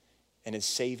 and his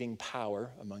saving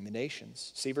power among the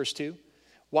nations. See verse 2?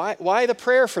 Why the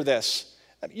prayer for this?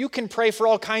 You can pray for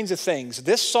all kinds of things.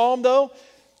 This psalm, though,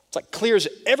 it's like clears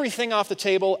everything off the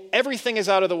table. Everything is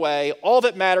out of the way. All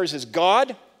that matters is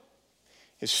God,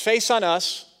 his face on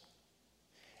us,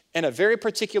 and a very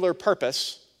particular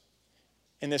purpose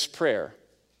in this prayer.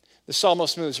 The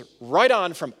psalmist moves right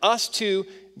on from us to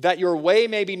that your way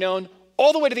may be known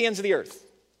all the way to the ends of the earth,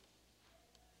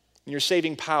 and your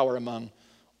saving power among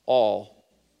all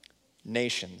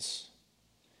nations.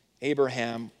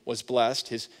 Abraham was blessed.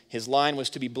 His line was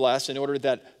to be blessed in order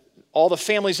that all the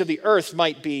families of the earth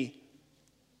might be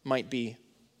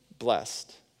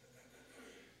blessed.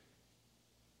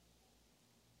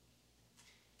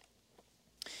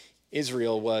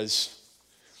 Israel was,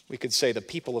 we could say, the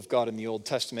people of God in the Old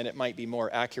Testament. It might be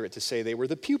more accurate to say they were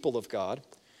the pupil of God.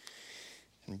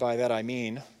 And by that I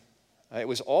mean, it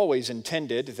was always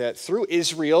intended that through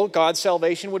Israel, God's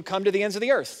salvation would come to the ends of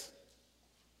the earth.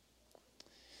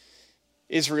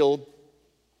 Israel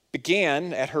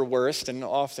began at her worst, and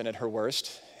often at her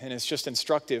worst, and it's just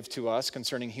instructive to us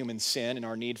concerning human sin and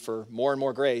our need for more and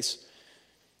more grace,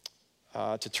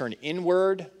 to turn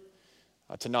inward,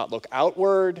 to not look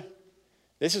outward.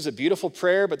 This is a beautiful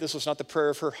prayer, but this was not the prayer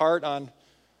of her heart on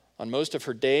most of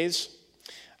her days.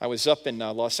 I was up in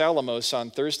Los Alamos on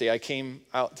Thursday. I came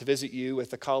out to visit you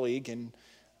with a colleague and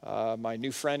my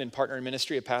new friend and partner in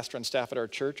ministry, a pastor on staff at our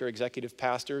church, our executive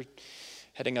pastor,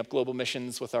 heading up global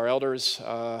missions with our elders,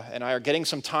 and I are getting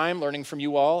some time learning from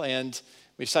you all, and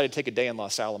we decided to take a day in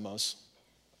Los Alamos.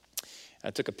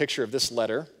 I took a picture of this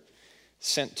letter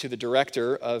sent to the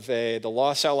director of the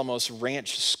Los Alamos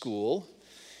Ranch School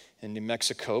in New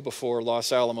Mexico before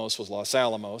Los Alamos was Los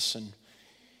Alamos, and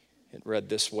it read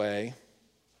this way: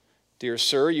 Dear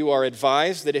sir, you are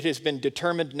advised that it has been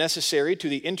determined necessary to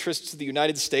the interests of the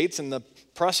United States in the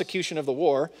prosecution of the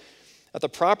war that the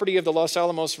property of the Los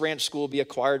Alamos Ranch School be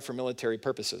acquired for military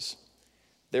purposes.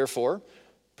 Therefore,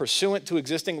 pursuant to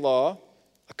existing law,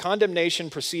 a condemnation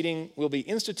proceeding will be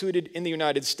instituted in the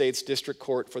United States District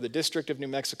Court for the District of New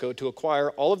Mexico to acquire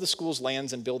all of the school's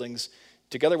lands and buildings,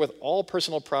 together with all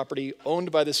personal property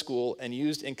owned by the school and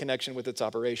used in connection with its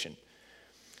operation.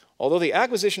 Although the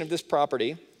acquisition of this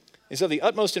property is of the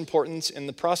utmost importance in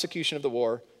the prosecution of the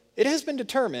war, it has been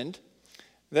determined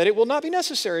that it will not be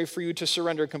necessary for you to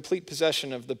surrender complete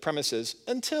possession of the premises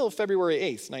until February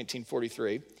 8th,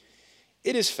 1943.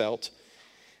 It is felt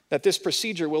that this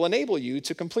procedure will enable you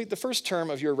to complete the first term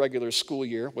of your regular school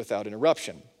year without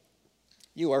interruption.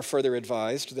 You are further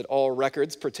advised that all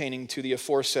records pertaining to the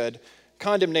aforesaid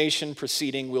condemnation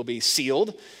proceeding will be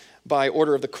sealed by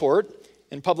order of the court,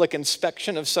 and public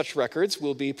inspection of such records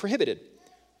will be prohibited.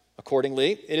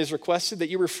 Accordingly, it is requested that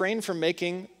you refrain from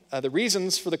making the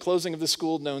reasons for the closing of the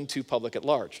school known to public at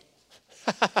large.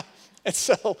 And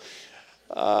so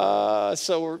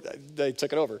They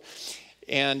took it over.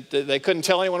 And they couldn't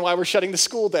tell anyone why we're shutting the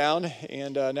school down.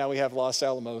 And now we have Los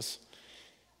Alamos.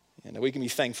 And we can be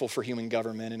thankful for human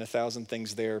government and 1,000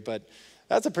 things there. But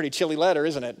that's a pretty chilly letter,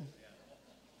 isn't it?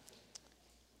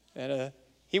 And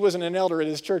he wasn't an elder at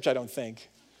his church, I don't think.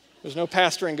 There's no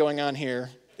pastoring going on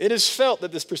here. It is felt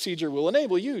that this procedure will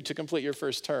enable you to complete your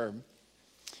first term.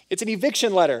 It's an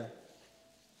eviction letter.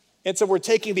 It's a we're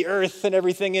taking the earth and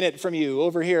everything in it from you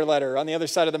over here letter on the other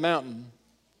side of the mountain.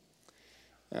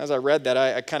 As I read that,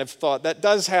 I kind of thought that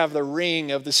does have the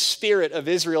ring of the spirit of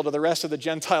Israel to the rest of the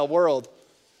Gentile world.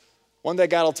 One day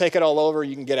God will take it all over,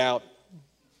 you can get out.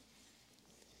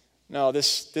 No,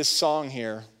 this song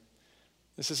here,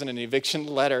 this isn't an eviction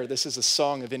letter. This is a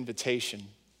song of invitation.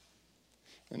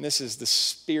 And this is the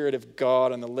Spirit of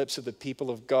God on the lips of the people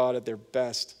of God at their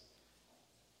best.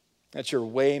 That your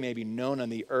way may be known on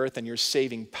the earth and your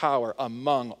saving power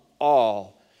among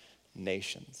all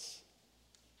nations.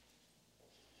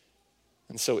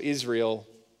 And so Israel,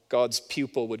 God's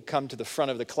pupil, would come to the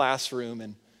front of the classroom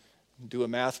and do a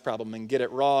math problem and get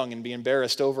it wrong and be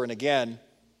embarrassed over and again.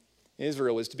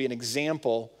 Israel was to be an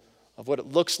example of what it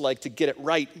looks like to get it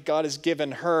right. God has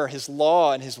given her his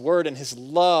law and his word and his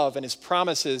love and his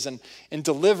promises and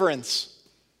deliverance.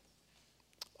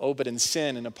 Oh, but in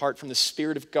sin and apart from the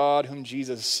Spirit of God whom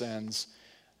Jesus sends,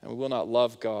 and we will not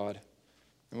love God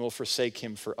and will forsake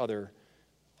him for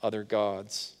other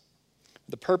gods.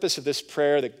 The purpose of this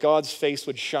prayer, that God's face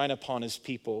would shine upon his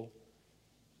people,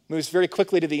 moves very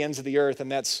quickly to the ends of the earth,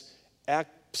 and that's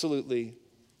absolutely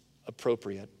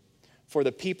appropriate. For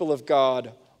the people of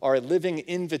God are a living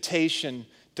invitation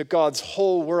to God's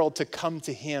whole world to come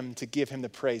to him, to give him the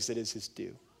praise that is his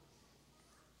due.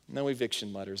 No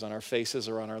eviction letters on our faces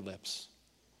or on our lips.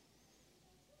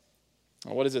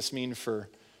 Well, what does this mean for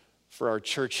our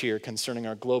church here concerning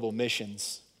our global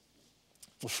missions?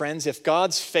 Well, friends, if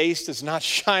God's face does not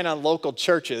shine on local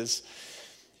churches,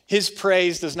 his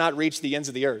praise does not reach the ends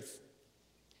of the earth.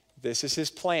 This is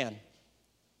his plan.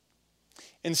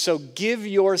 And so give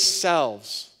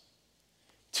yourselves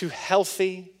to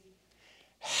healthy,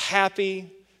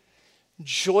 happy,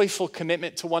 joyful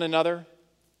commitment to one another.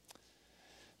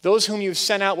 Those whom you've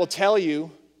sent out will tell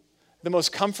you the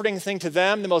most comforting thing to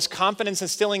them, the most confidence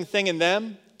instilling thing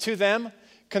to them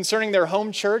concerning their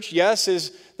home church, yes,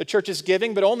 is the church's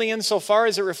giving, but only insofar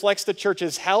as it reflects the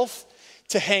church's health,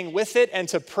 to hang with it and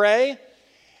to pray.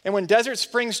 And when Desert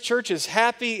Springs Church is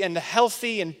happy and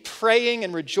healthy and praying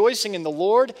and rejoicing in the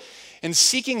Lord and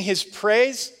seeking his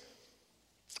praise,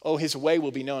 oh, his way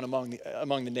will be known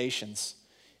among the nations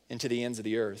and to the ends of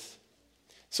the earth.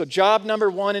 So job number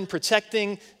one in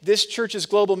protecting this church's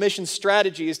global mission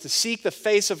strategy is to seek the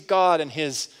face of God and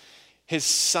his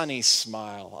sunny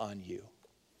smile on you.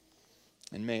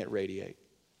 And may it radiate.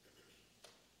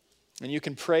 And you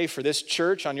can pray for this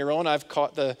church on your own. I've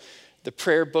caught the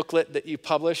prayer booklet that you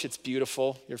publish. It's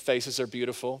beautiful. Your faces are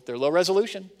beautiful. They're low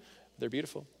resolution. They're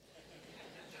beautiful.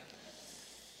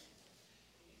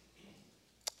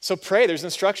 So pray. There's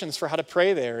instructions for how to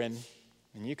pray there. And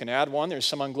you can add one. There's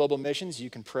some on global missions. You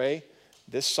can pray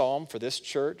this psalm for this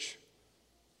church.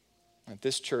 That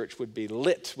this church would be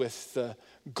lit with the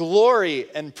glory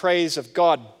and praise of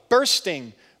God,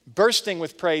 bursting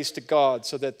with praise to God,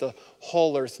 so that the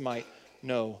whole earth might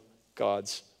know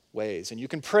God's ways. And you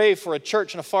can pray for a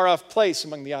church in a far-off place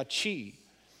among the Achi.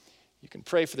 You can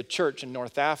pray for the church in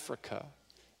North Africa.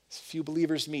 As few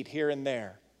believers meet here and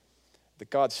there,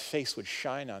 that God's face would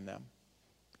shine on them,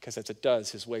 because as it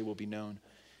does, his way will be known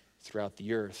throughout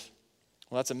the earth.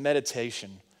 Well, that's a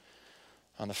meditation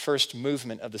on the first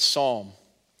movement of the psalm,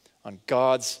 on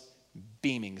God's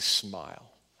beaming smile.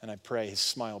 And I pray his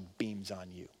smile beams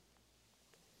on you.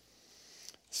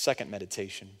 Second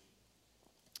meditation,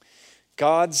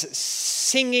 God's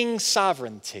singing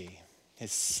sovereignty.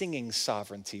 His singing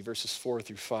sovereignty, verses 4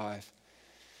 through 5.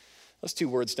 Those two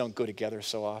words don't go together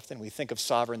so often. We think of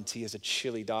sovereignty as a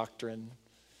chilly doctrine,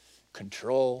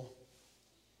 control,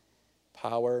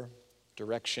 power,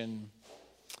 direction.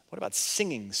 What about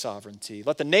singing sovereignty?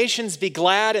 Let the nations be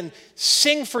glad and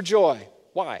sing for joy.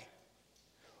 Why?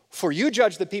 For you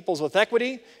judge the peoples with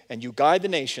equity, and you guide the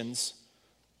nations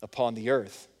upon the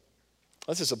earth.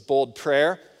 This is a bold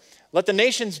prayer. Let the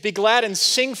nations be glad and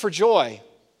sing for joy.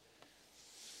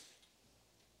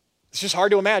 It's just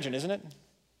hard to imagine, isn't it?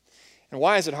 And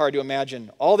why is it hard to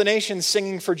imagine? All the nations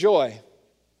singing for joy.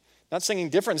 Not singing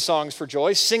different songs for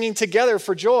joy, singing together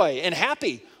for joy and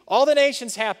happy. All the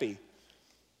nations happy.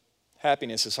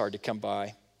 Happiness is hard to come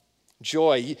by.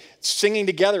 Joy, singing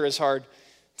together is hard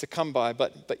to come by,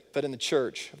 but in the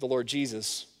church of the Lord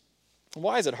Jesus,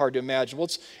 Why is it hard to imagine? Well,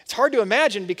 it's hard to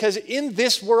imagine because in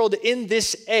this world, in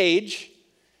this age,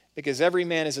 because every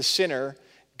man is a sinner,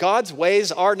 God's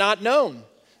ways are not known.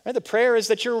 Right? The prayer is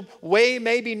that your way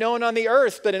may be known on the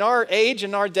earth, but in our age,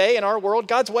 in our day, in our world,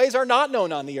 God's ways are not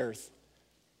known on the earth.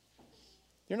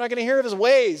 You're not going to hear of his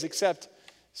ways except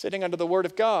sitting under the word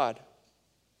of God.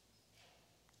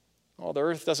 Oh, the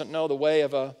earth doesn't know the way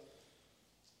of a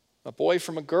boy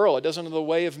from a girl. It doesn't know the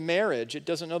way of marriage. It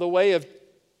doesn't know the way of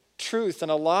truth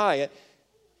and a lie.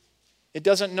 It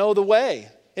doesn't know the way.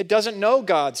 It doesn't know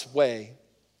God's way.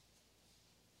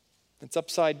 It's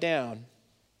upside down.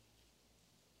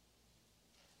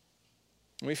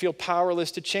 And we feel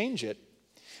powerless to change it.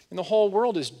 And the whole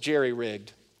world is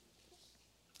jerry-rigged,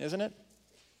 isn't it?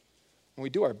 And we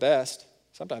do our best.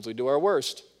 Sometimes we do our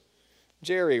worst.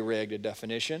 Jerry-rigged, a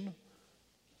definition.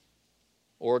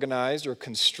 Organized or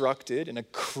constructed in a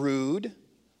crude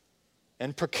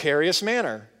and precarious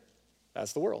manner.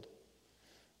 That's the world.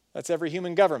 That's every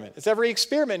human government. It's every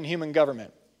experiment in human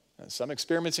government. Some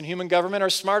experiments in human government are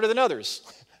smarter than others.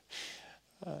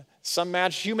 Some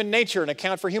match human nature and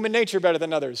account for human nature better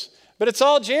than others. But it's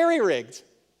all jerry-rigged.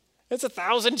 It's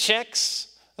 1,000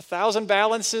 checks, 1,000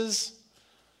 balances,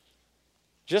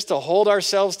 just to hold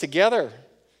ourselves together,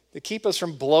 to keep us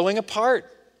from blowing apart.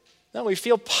 Now we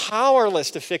feel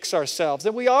powerless to fix ourselves,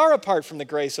 that we are apart from the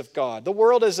grace of God. The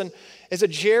world is a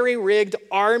jerry-rigged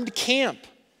armed camp.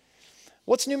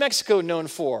 What's New Mexico known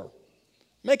for?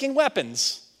 Making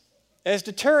weapons as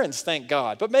deterrence, thank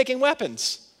God, but making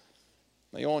weapons.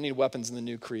 You won't need weapons in the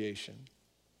new creation.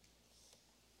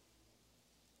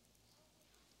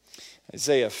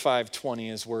 Isaiah 5:20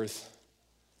 is worth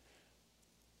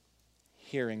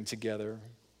hearing together.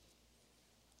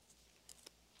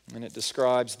 And it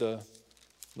describes the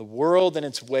world and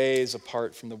its ways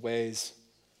apart from the ways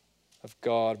of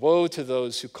God. Woe to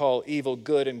those who call evil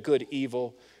good and good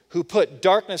evil, who put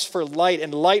darkness for light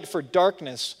and light for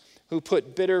darkness, who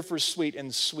put bitter for sweet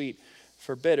and sweet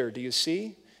for bitter. Do you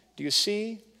see? Do you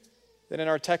see that in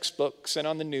our textbooks and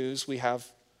on the news we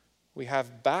have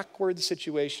backward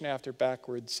situation after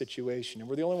backward situation, and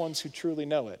we're the only ones who truly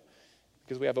know it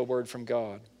because we have a word from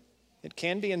God. It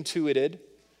can be intuited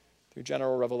through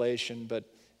general revelation, but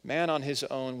man on his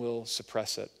own will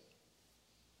suppress it.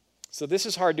 So this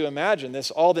is hard to imagine,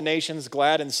 this all the nations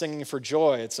glad and singing for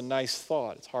joy. It's a nice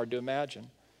thought. It's hard to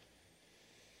imagine.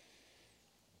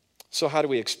 So how do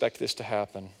we expect this to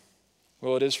happen?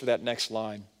 Well, it is for that next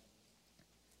line.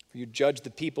 For you judge the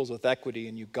peoples with equity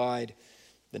and you guide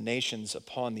the nations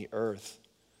upon the earth.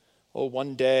 Oh,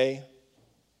 one day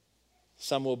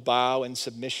some will bow in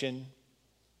submission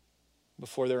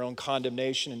before their own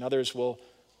condemnation, and others will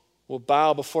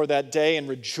bow before that day in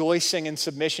rejoicing in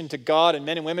submission to God, and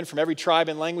men and women from every tribe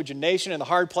and language and nation and the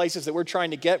hard places that we're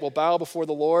trying to get will bow before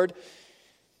the Lord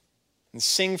and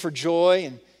sing for joy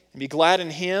and be glad in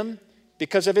him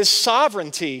because of his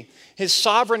sovereignty, his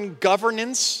sovereign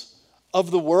governance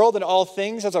of the world and all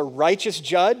things as a righteous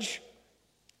judge,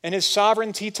 and his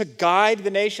sovereignty to guide the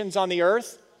nations on the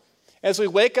earth. As we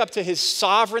wake up to his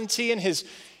sovereignty and his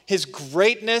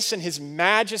greatness and his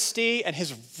majesty and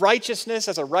his righteousness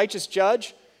as a righteous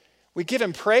judge, we give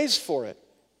him praise for it.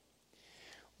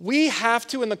 We have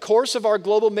to, in the course of our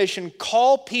global mission,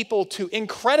 call people to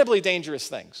incredibly dangerous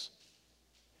things,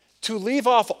 to leave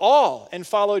off all and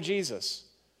follow Jesus.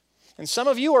 And some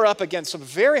of you are up against some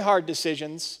very hard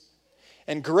decisions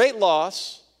and great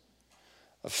loss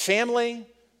of family,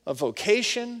 of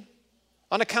vocation,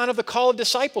 on account of the call of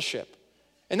discipleship.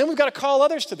 And then we've got to call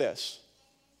others to this.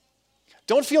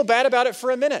 Don't feel bad about it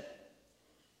for a minute.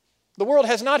 The world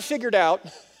has not figured out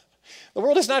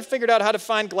how to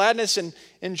find gladness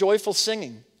in joyful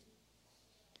singing.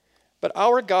 But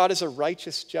our God is a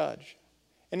righteous judge.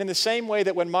 And in the same way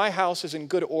that when my house is in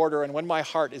good order and when my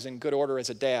heart is in good order as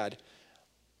a dad,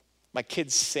 my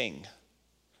kids sing.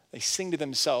 They sing to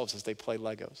themselves as they play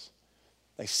Legos.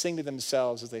 They sing to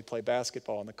themselves as they play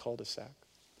basketball in the cul-de-sac.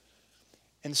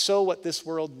 And so what this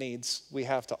world needs, we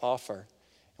have to offer.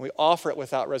 And we offer it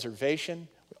without reservation.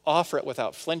 We offer it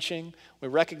without flinching. We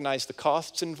recognize the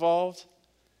costs involved.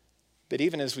 But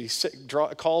even as we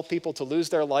call people to lose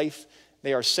their life,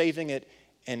 they are saving it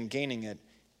and gaining it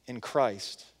in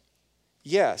Christ.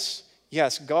 Yes,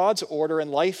 God's order and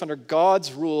life under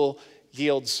God's rule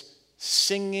yields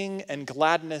singing and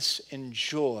gladness and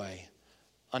joy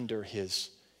under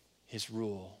his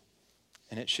rule.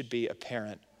 And it should be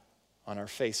apparent on our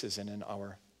faces and in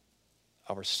our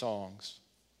songs.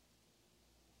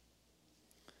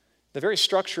 The very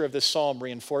structure of this psalm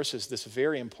reinforces this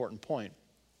very important point.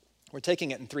 We're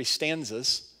taking it in 3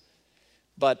 stanzas,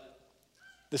 but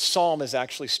the psalm is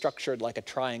actually structured like a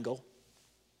triangle.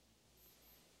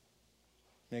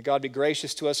 May God be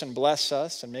gracious to us and bless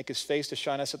us and make his face to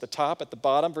shine us at the top. At the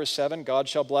bottom, verse 7, God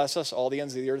shall bless us. All the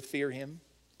ends of the earth fear him.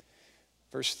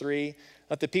 Verse 3,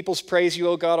 let the peoples praise you,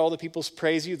 O God. All the peoples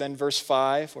praise you. Then verse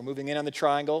 5, we're moving in on the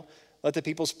triangle. Let the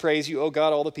peoples praise you, O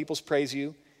God. All the peoples praise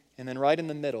you. And then right in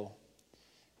the middle,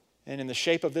 and in the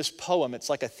shape of this poem, it's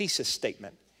like a thesis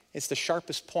statement. It's the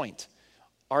sharpest point.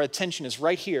 Our attention is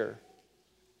right here.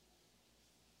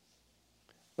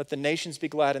 Let the nations be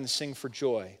glad and sing for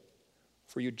joy,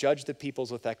 for you judge the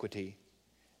peoples with equity,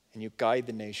 and you guide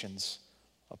the nations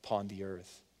upon the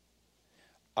earth.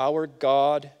 Our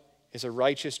God is a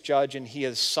righteous judge, and he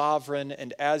is sovereign,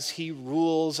 and as he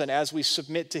rules and as we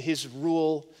submit to his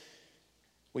rule,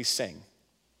 we sing.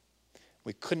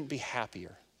 We couldn't be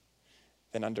happier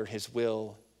than under his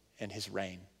will and his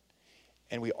reign.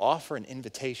 And we offer an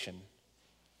invitation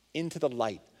into the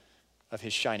light of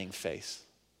his shining face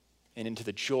and into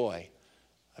the joy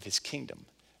of his kingdom.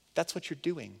 That's what you're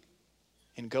doing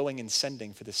in going and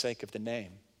sending for the sake of the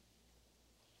name.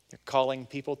 You're calling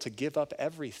people to give up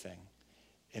everything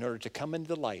in order to come into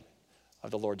the light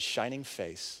of the Lord's shining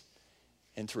face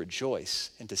and to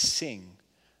rejoice and to sing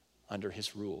under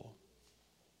his rule.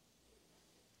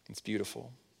 It's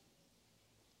beautiful.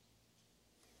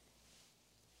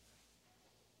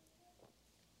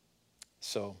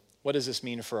 So, what does this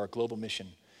mean for our global mission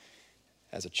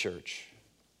as a church?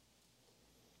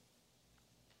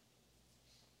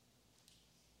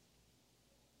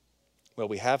 Well,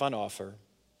 we have on offer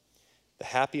the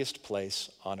happiest place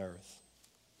on earth.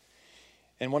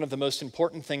 And one of the most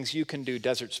important things you can do,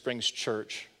 Desert Springs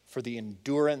Church, for the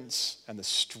endurance and the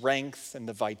strength and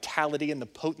the vitality and the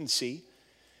potency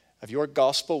of your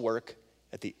gospel work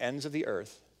at the ends of the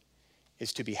earth,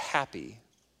 is to be happy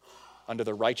under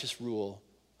the righteous rule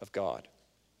of God,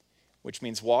 which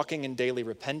means walking in daily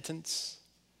repentance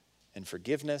and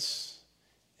forgiveness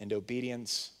and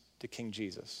obedience to King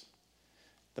Jesus.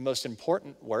 The most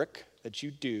important work that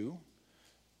you do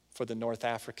for the North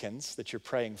Africans that you're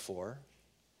praying for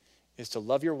is to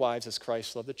love your wives as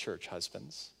Christ loved the church,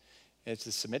 husbands. It's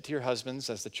to submit to your husbands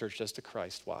as the church does to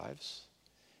Christ, wives.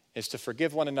 It's to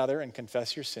forgive one another and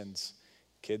confess your sins,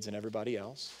 kids and everybody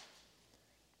else.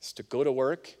 It's to go to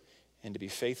work and to be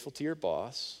faithful to your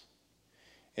boss.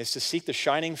 It's to seek the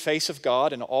shining face of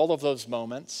God in all of those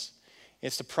moments.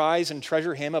 It's to prize and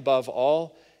treasure him above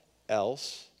all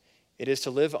else. It is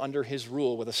to live under his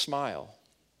rule with a smile.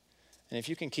 And if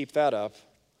you can keep that up,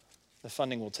 the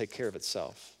funding will take care of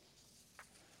itself.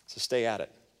 So stay at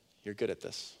it. You're good at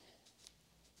this.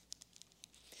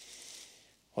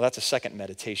 Well, that's a second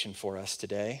meditation for us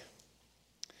today.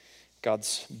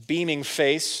 God's beaming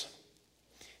face,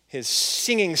 his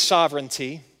singing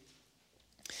sovereignty,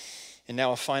 and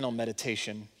now a final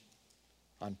meditation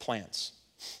on plants.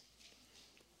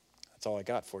 That's all I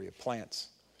got for you, plants.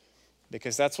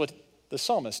 Because that's what the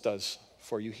psalmist does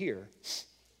for you here.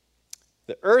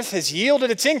 The earth has yielded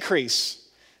its increase.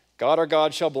 God our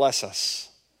God shall bless us.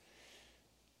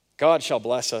 God shall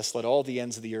bless us. Let all the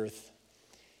ends of the earth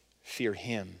fear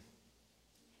him.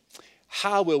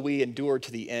 How will we endure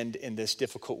to the end in this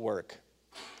difficult work?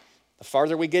 The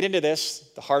farther we get into this,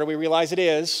 the harder we realize it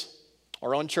is.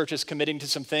 Our own church is committing to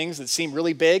some things that seem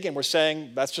really big, and we're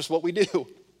saying that's just what we do.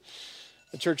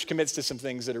 The church commits to some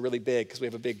things that are really big because we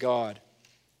have a big God.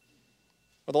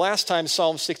 Well, the last time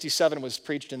Psalm 67 was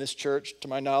preached in this church, to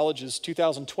my knowledge, is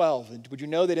 2012. And would you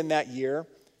know that in that year,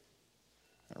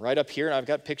 right up here, and I've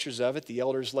got pictures of it, the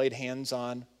elders laid hands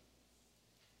on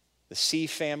the C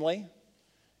family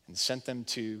and sent them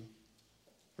to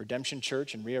Redemption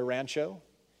Church in Rio Rancho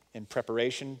in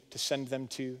preparation to send them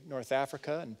to North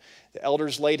Africa. And the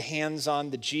elders laid hands on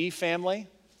the G family.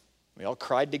 We all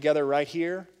cried together right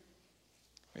here.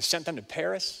 We sent them to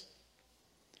Paris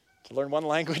to learn one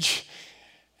language,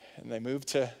 and they moved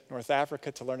to North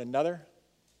Africa to learn another.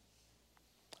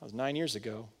 That was 9 years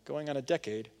ago, going on a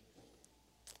decade.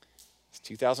 It's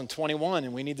 2021,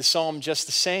 and we need the psalm just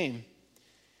the same.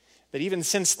 But even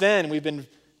since then, we've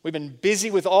been busy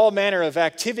with all manner of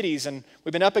activities, and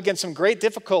we've been up against some great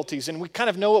difficulties, and we kind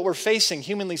of know what we're facing,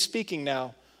 humanly speaking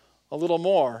now, a little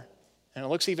more. And it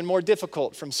looks even more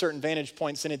difficult from certain vantage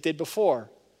points than it did before.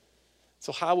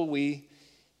 So how will we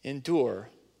endure?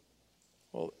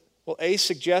 Well, a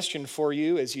suggestion for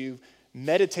you as you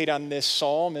meditate on this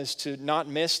psalm is to not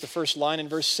miss the first line in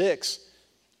verse 6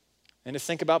 and to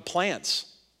think about plants.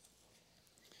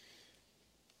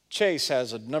 Chase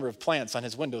has a number of plants on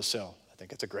his windowsill. I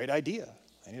think it's a great idea.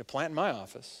 I need a plant in my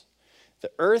office. The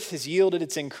earth has yielded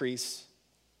its increase.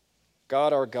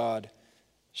 God our God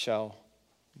shall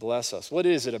bless us. What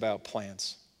is it about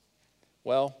plants?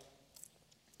 Well,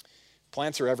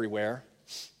 plants are everywhere.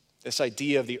 This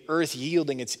idea of the earth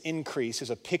yielding its increase is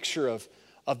a picture of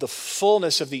the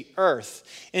fullness of the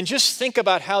earth. And just think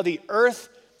about how the earth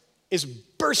is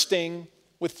bursting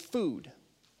with food.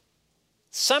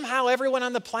 Somehow everyone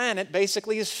on the planet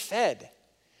basically is fed.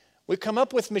 We come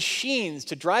up with machines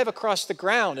to drive across the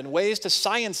ground and ways to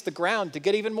science the ground to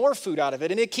get even more food out of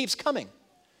it, and it keeps coming.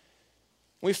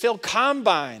 We fill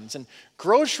combines and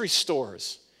grocery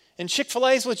stores and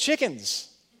Chick-fil-A's with chickens.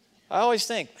 I always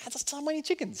think, man, that's so many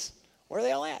chickens. Where are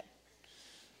they all at?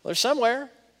 Well, they're somewhere.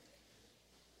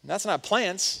 And that's not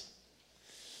plants.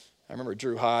 I remember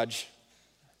Drew Hodge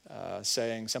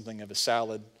saying something of a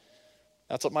salad.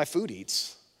 That's what my food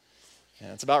eats.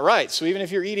 And that's about right. So even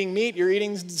if you're eating meat, you're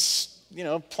eating,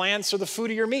 plants or the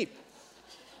food of your meat.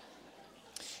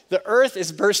 The earth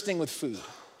is bursting with food.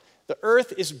 The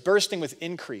earth is bursting with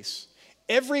increase.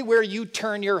 Everywhere you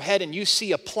turn your head and you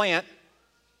see a plant,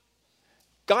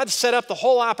 God set up the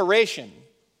whole operation.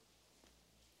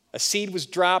 A seed was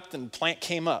dropped and a plant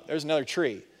came up. There's another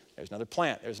tree. There's another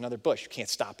plant. There's another bush. You can't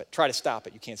stop it. Try to stop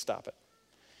it. You can't stop it.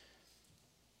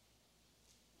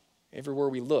 Everywhere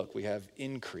we look, we have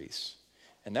increase.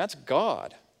 And that's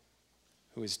God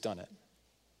who has done it.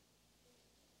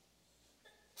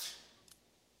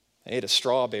 I ate a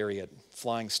strawberry at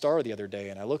Flying Star the other day,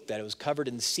 and I looked at it. It was covered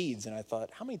in seeds, and I thought,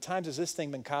 how many times has this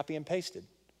thing been copy and pasted?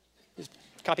 Just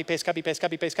copy, paste, copy, paste,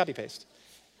 copy, paste, copy, paste.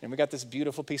 And we got this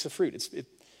beautiful piece of fruit.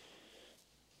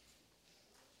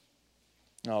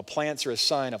 Plants are a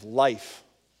sign of life,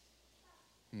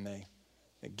 and they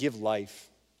give life.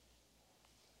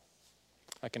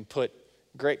 I can put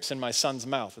grapes in my son's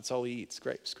mouth. That's all he eats,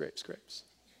 grapes, grapes, grapes.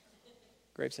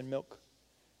 Grapes and milk.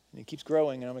 And he keeps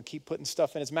growing, and I'm going to keep putting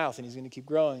stuff in his mouth, and he's going to keep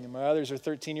growing. And my others are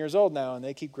 13 years old now, and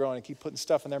they keep growing and keep putting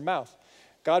stuff in their mouth.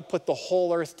 God put the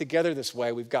whole earth together this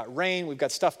way. We've got rain. We've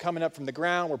got stuff coming up from the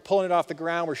ground. We're pulling it off the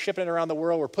ground. We're shipping it around the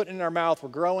world. We're putting it in our mouth. We're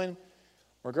growing.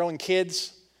 We're growing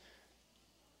kids.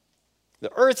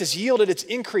 The earth has yielded its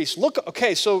increase. Look,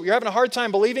 okay, so you're having a hard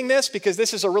time believing this because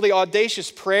this is a really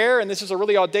audacious prayer and this is a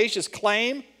really audacious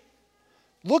claim.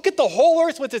 Look at the whole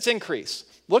earth with its increase.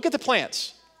 Look at the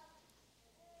plants.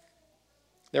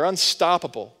 They're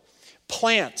unstoppable.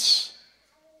 Plants,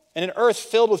 and an earth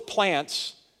filled with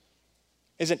plants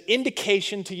is an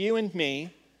indication to you and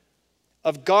me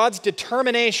of God's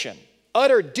determination,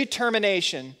 utter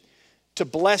determination to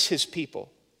bless his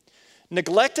people.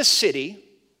 Neglect a city,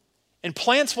 and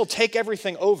plants will take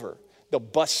everything over. They'll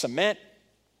bust cement.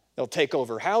 They'll take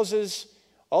over houses.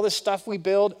 All this stuff we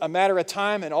build, a matter of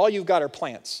time, and all you've got are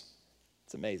plants.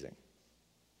 It's amazing.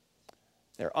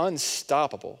 They're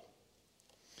unstoppable.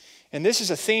 And this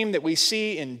is a theme that we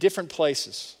see in different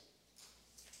places.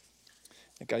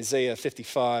 Like Isaiah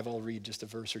 55, I'll read just a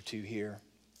verse or two here.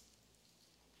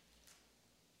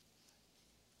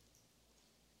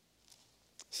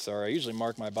 Sorry, I usually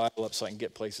mark my Bible up so I can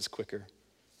get places quicker.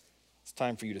 It's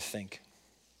time for you to think.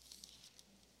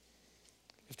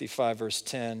 55 verse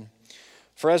 10.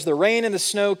 For as the rain and the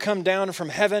snow come down from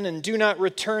heaven and do not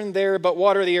return there but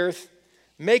water the earth,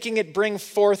 making it bring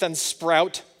forth and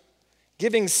sprout,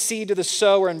 giving seed to the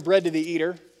sower and bread to the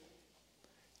eater,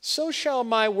 so shall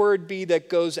my word be that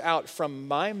goes out from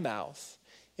my mouth.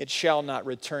 It shall not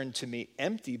return to me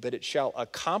empty, but it shall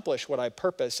accomplish what I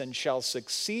purpose and shall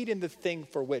succeed in the thing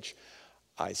for which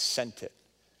I sent it.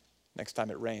 Next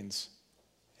time it rains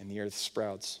and the earth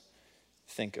sprouts,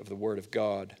 think of the word of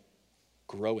God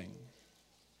growing.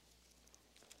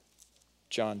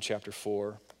 John chapter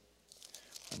 4,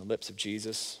 on the lips of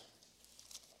Jesus.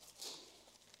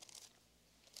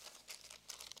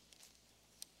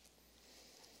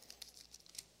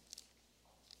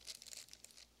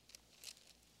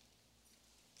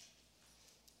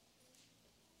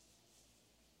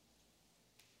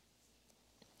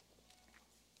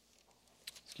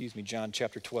 John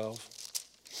chapter 12.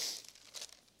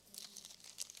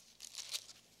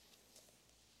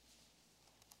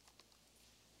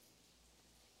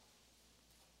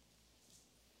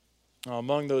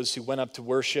 Among those who went up to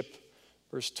worship,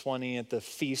 verse 20, at the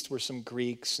feast were some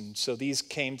Greeks, and so these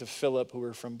came to Philip, who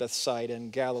were from Bethsaida in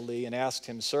Galilee, and asked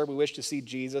him, Sir, we wish to see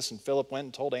Jesus. And Philip went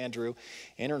and told Andrew.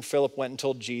 Andrew and Philip went and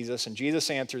told Jesus, and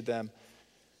Jesus answered them,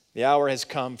 The hour has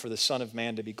come for the Son of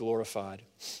Man to be glorified.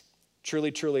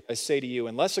 Truly, truly, I say to you,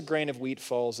 unless a grain of wheat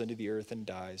falls into the earth and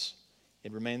dies,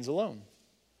 it remains alone.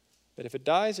 But if it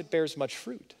dies, it bears much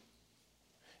fruit.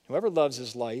 Whoever loves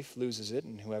his life loses it,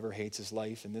 and whoever hates his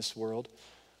life in this world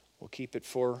will keep it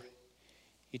for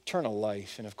eternal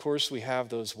life. And of course, we have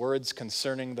those words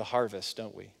concerning the harvest,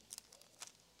 don't we?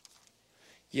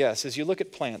 Yes, as you look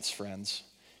at plants, friends,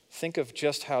 think of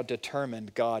just how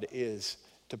determined God is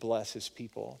to bless his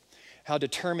people, how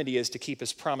determined he is to keep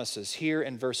his promises. Here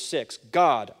in verse 6,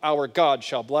 God, our God,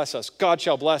 shall bless us. God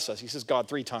shall bless us. He says God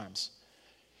 3 times.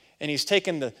 And he's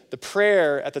taken the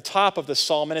prayer at the top of the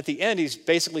psalm, and at the end, he's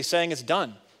basically saying it's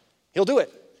done. He'll do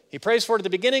it. He prays for it at the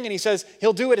beginning, and he says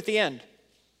he'll do it at the end.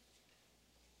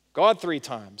 God 3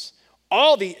 times.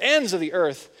 All the ends of the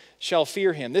earth shall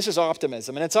fear him. This is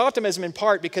optimism. And it's optimism in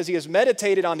part because he has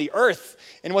meditated on the earth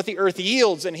and what the earth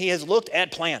yields, and he has looked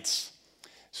at plants.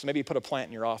 So maybe you put a plant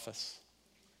in your office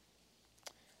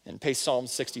and pay Psalm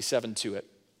 67 to it.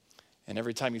 And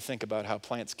every time you think about how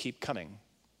plants keep coming,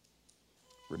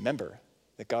 remember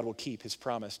that God will keep his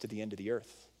promise to the end of the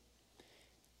earth.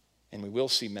 And we will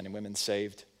see men and women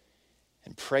saved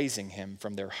and praising him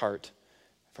from their heart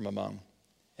from among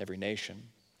every nation.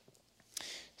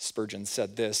 Spurgeon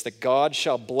said this, that God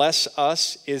shall bless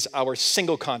us is our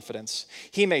single confidence.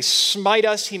 He may smite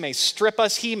us, he may strip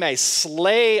us, he may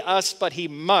slay us, but he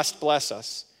must bless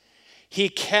us. He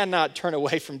cannot turn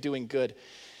away from doing good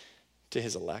to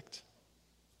his elect.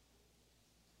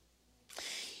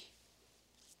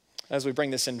 As we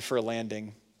bring this in for a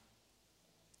landing,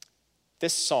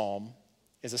 this psalm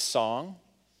is a song,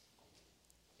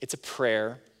 it's a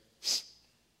prayer,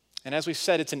 and as we've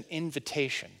said, it's an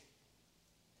invitation.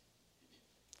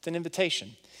 It's an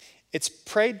invitation. It's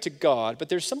prayed to God, but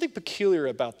there's something peculiar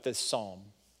about this psalm.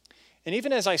 And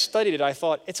even as I studied it, I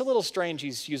thought, it's a little strange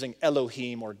he's using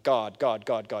Elohim or God, God,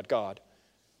 God, God, God.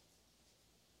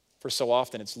 For so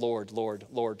often it's Lord, Lord,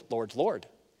 Lord, Lord, Lord.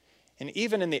 And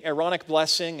even in the Aaronic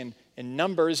blessing and in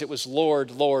Numbers, it was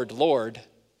Lord, Lord, Lord.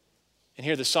 And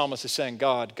here the psalmist is saying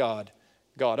God, God,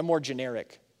 God, a more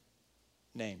generic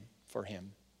name for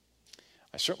him.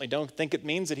 I certainly don't think it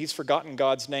means that he's forgotten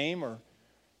God's name or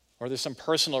there's some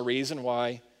personal reason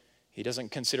why he doesn't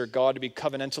consider God to be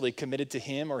covenantally committed to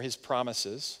him or his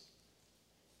promises.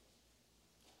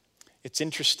 It's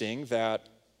interesting that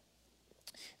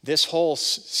this whole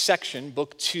section,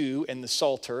 Book 2 in the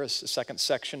Psalter, is the second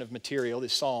section of material, the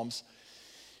Psalms,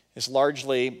 is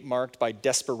largely marked by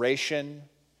desperation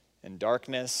and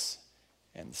darkness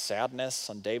and sadness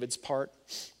on David's part.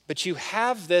 But you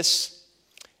have this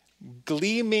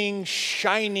gleaming,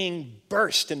 shining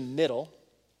burst in the middle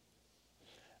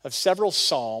of several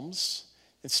psalms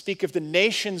that speak of the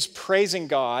nations praising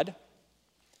God,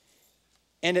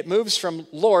 and it moves from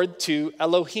Lord to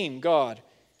Elohim, God.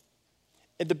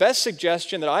 And the best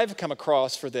suggestion that I've come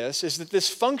across for this is that this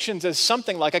functions as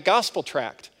something like a gospel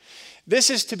tract. This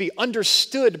is to be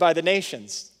understood by the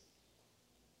nations.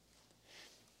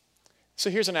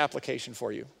 So here's an application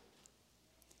for you.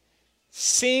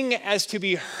 Sing as to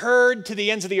be heard to the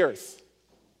ends of the earth.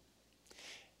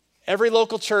 Every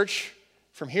local church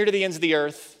from here to the ends of the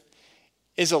earth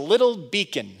is a little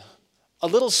beacon, a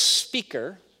little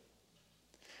speaker,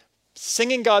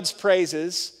 singing God's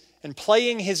praises and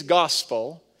playing his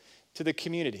gospel to the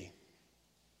community.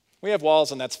 We have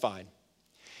walls and that's fine.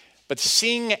 But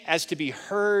sing as to be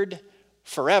heard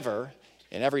forever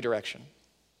in every direction.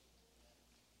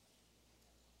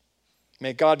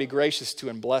 May God be gracious to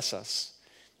and bless us,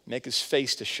 make his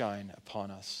face to shine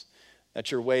upon us, that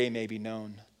your way may be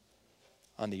known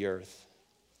on the earth.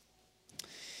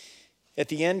 At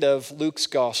the end of Luke's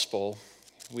gospel,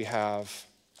 we have,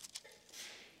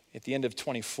 at the end of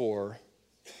 24,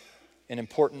 an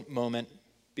important moment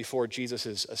before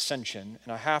Jesus' ascension.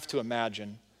 And I have to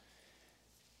imagine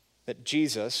that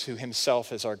Jesus, who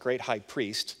himself is our great high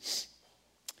priest,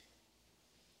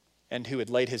 and who had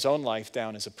laid his own life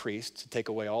down as a priest to take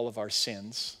away all of our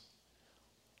sins,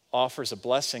 offers a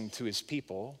blessing to his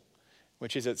people,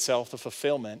 which is itself the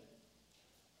fulfillment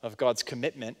of God's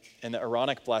commitment in the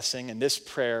Aaronic blessing and this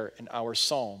prayer in our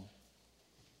psalm.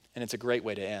 And it's a great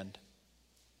way to end.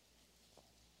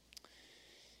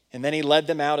 And then he led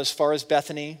them out as far as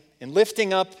Bethany, and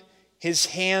lifting up his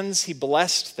hands, he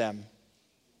blessed them.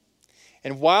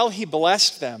 And while he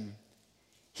blessed them,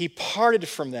 he parted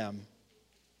from them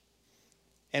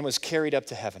and was carried up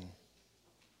to heaven.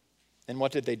 And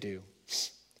what did they do?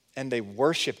 And they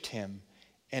worshiped him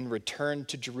and returned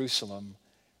to Jerusalem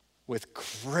with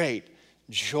great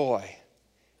joy.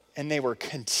 And they were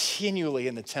continually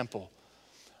in the temple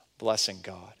blessing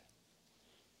God.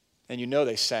 And you know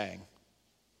they sang.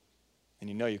 And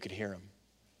you know you could hear them.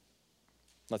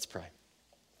 Let's pray.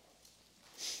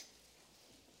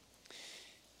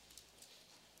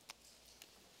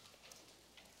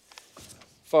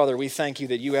 Father, we thank you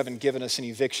that you haven't given us an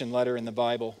eviction letter in the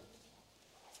Bible.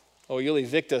 Oh, you'll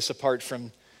evict us apart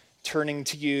from turning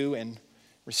to you and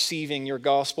receiving your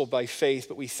gospel by faith,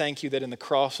 but we thank you that in the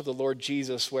cross of the Lord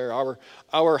Jesus, where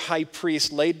our high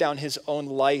priest laid down his own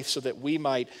life so that we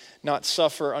might not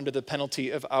suffer under the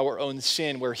penalty of our own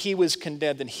sin, where he was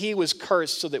condemned and he was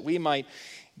cursed so that we might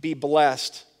be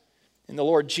blessed. In the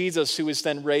Lord Jesus, who was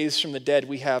then raised from the dead,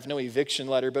 we have no eviction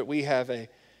letter, but we have a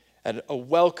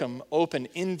welcome, open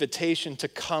invitation to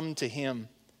come to him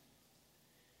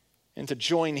and to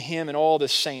join him and all the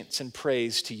saints in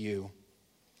praise to you.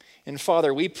 And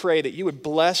Father, we pray that you would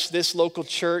bless this local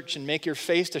church and make your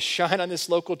face to shine on this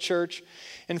local church,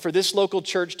 and for this local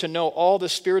church to know all the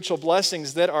spiritual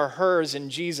blessings that are hers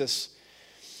in Jesus,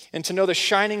 and to know the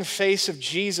shining face of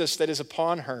Jesus that is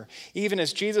upon her, even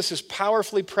as Jesus is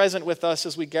powerfully present with us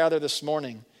as we gather this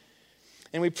morning.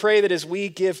 And we pray that as we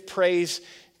give praise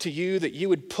to you, that you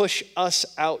would push us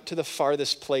out to the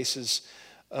farthest places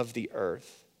of the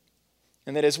earth.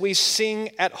 And that as we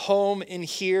sing at home in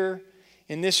here,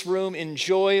 in this room, in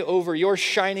joy over your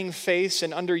shining face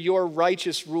and under your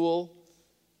righteous rule,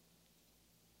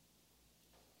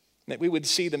 that we would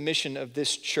see the mission of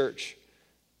this church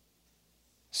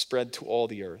spread to all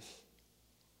the earth.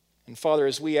 And Father,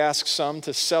 as we ask some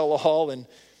to sell all and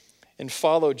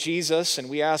follow Jesus, and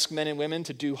we ask men and women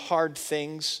to do hard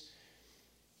things,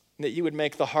 that you would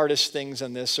make the hardest things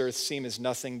on this earth seem as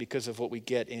nothing because of what we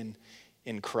get in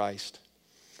Christ.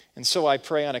 And so I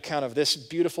pray on account of this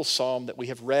beautiful psalm that we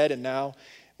have read and now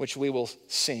which we will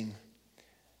sing,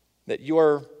 that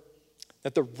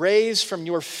the rays from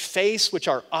your face which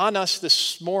are on us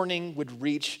this morning would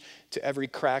reach to every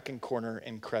crack and corner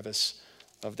and crevice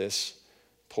of this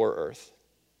poor earth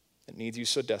that needs you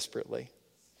so desperately.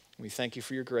 We thank you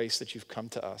for your grace that you've come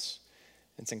to us.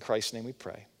 It's in Christ's name we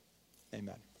pray.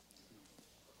 Amen.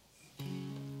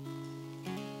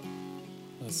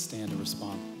 Let's stand and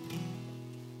respond.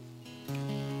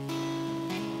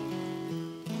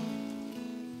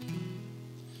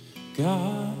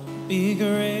 God, be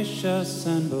gracious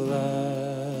and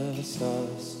bless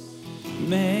us.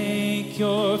 Make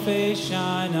your face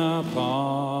shine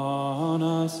upon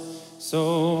us, so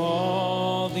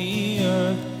all the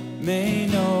earth may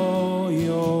know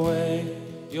your way,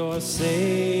 your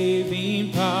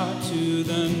saving power to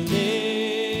the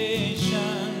nations,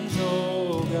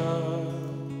 oh God.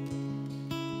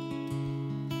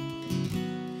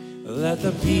 Let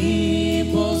the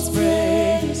peoples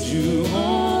praise you,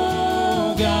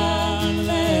 oh God.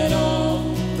 Let all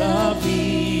the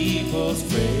peoples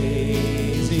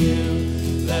praise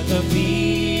you. Let the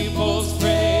peoples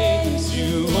praise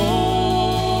you,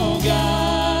 oh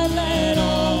God. Let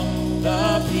all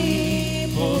the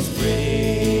peoples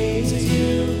praise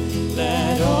you.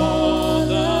 Let all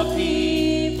the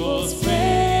peoples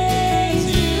praise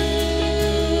you.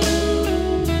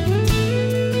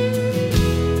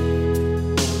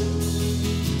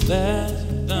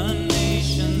 Let the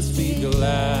nations be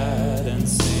glad and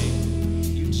sing.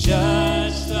 You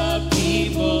judge the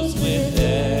peoples with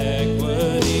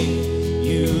equity.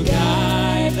 You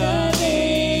guide the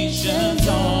nations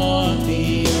on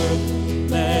the earth.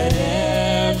 Let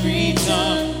every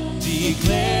tongue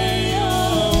declare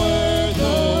your word,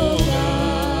 oh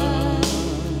God.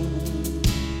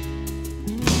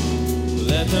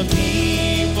 Let the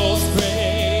peoples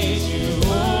praise you,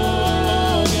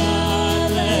 oh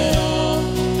God. Let all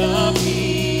the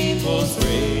peoples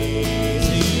praise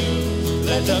you.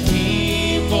 Let the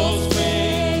peoples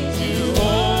praise you,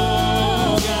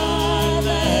 oh God.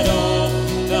 Let all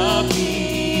the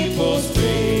peoples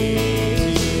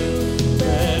praise you.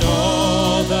 Let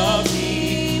all the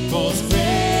peoples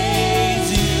praise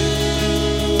you.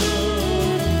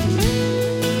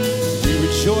 We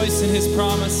rejoice in his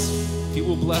promise. He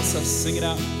will bless us. Sing it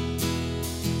out.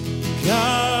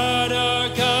 God, our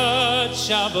God,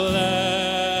 shall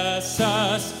bless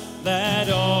us. Let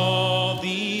all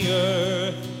the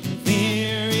earth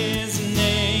fear his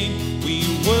name. We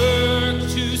work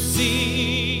to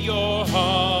see your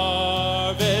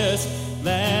harvest.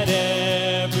 Let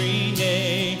every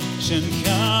nation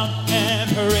come and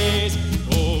praise.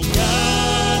 Oh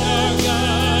God, our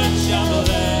God shall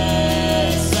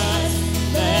bless us.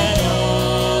 Let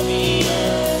all the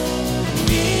earth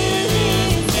fear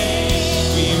his name.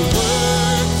 We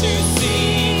work to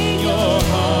see your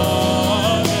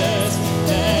harvest.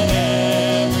 Let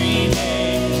every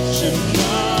nation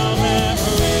come and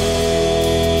praise.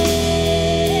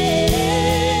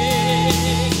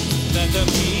 Let the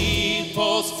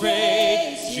peoples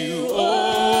praise you,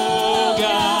 oh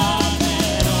God.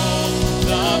 Let all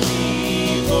the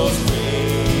peoples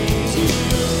praise you.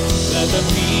 Let the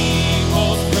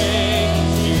peoples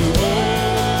praise you,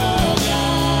 oh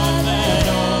God. Let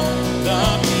all the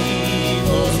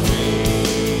peoples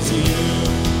praise you.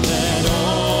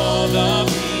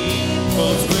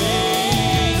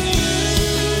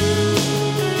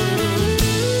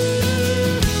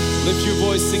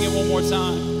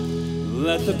 time.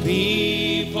 Let the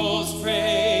peoples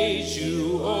praise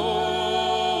you,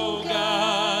 oh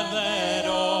God. Let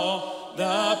all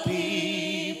the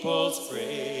peoples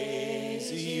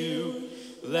praise you.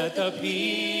 Let the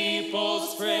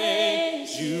peoples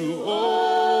praise you,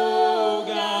 oh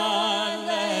God.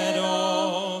 Let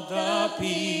all the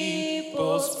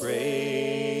peoples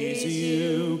praise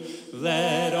you.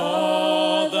 Let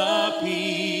all the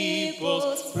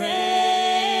peoples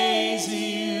praise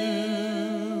you.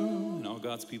 And all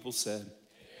God's people said,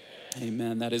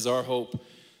 amen. That is our hope,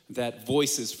 that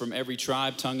voices from every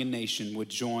tribe, tongue, and nation would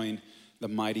join the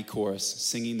mighty chorus,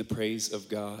 singing the praise of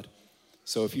God.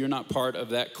 So if you're not part of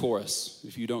that chorus,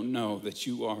 if you don't know that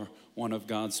you are one of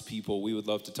God's people, we would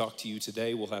love to talk to you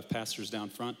today. We'll have pastors down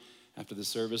front after the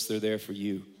service. They're there for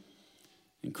you.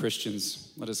 And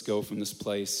Christians, let us go from this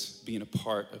place being a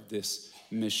part of this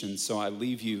mission. So I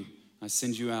leave you, I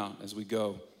send you out as we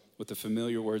go with the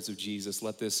familiar words of Jesus.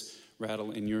 Let this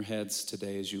rattle in your heads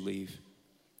today as you leave.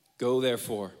 Go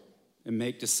therefore and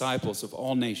make disciples of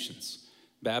all nations,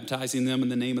 baptizing them in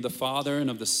the name of the Father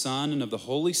and of the Son and of the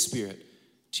Holy Spirit,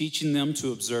 teaching them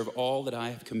to observe all that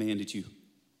I have commanded you.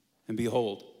 And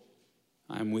behold,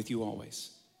 I am with you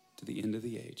always to the end of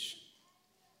the age.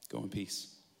 Go in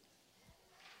peace.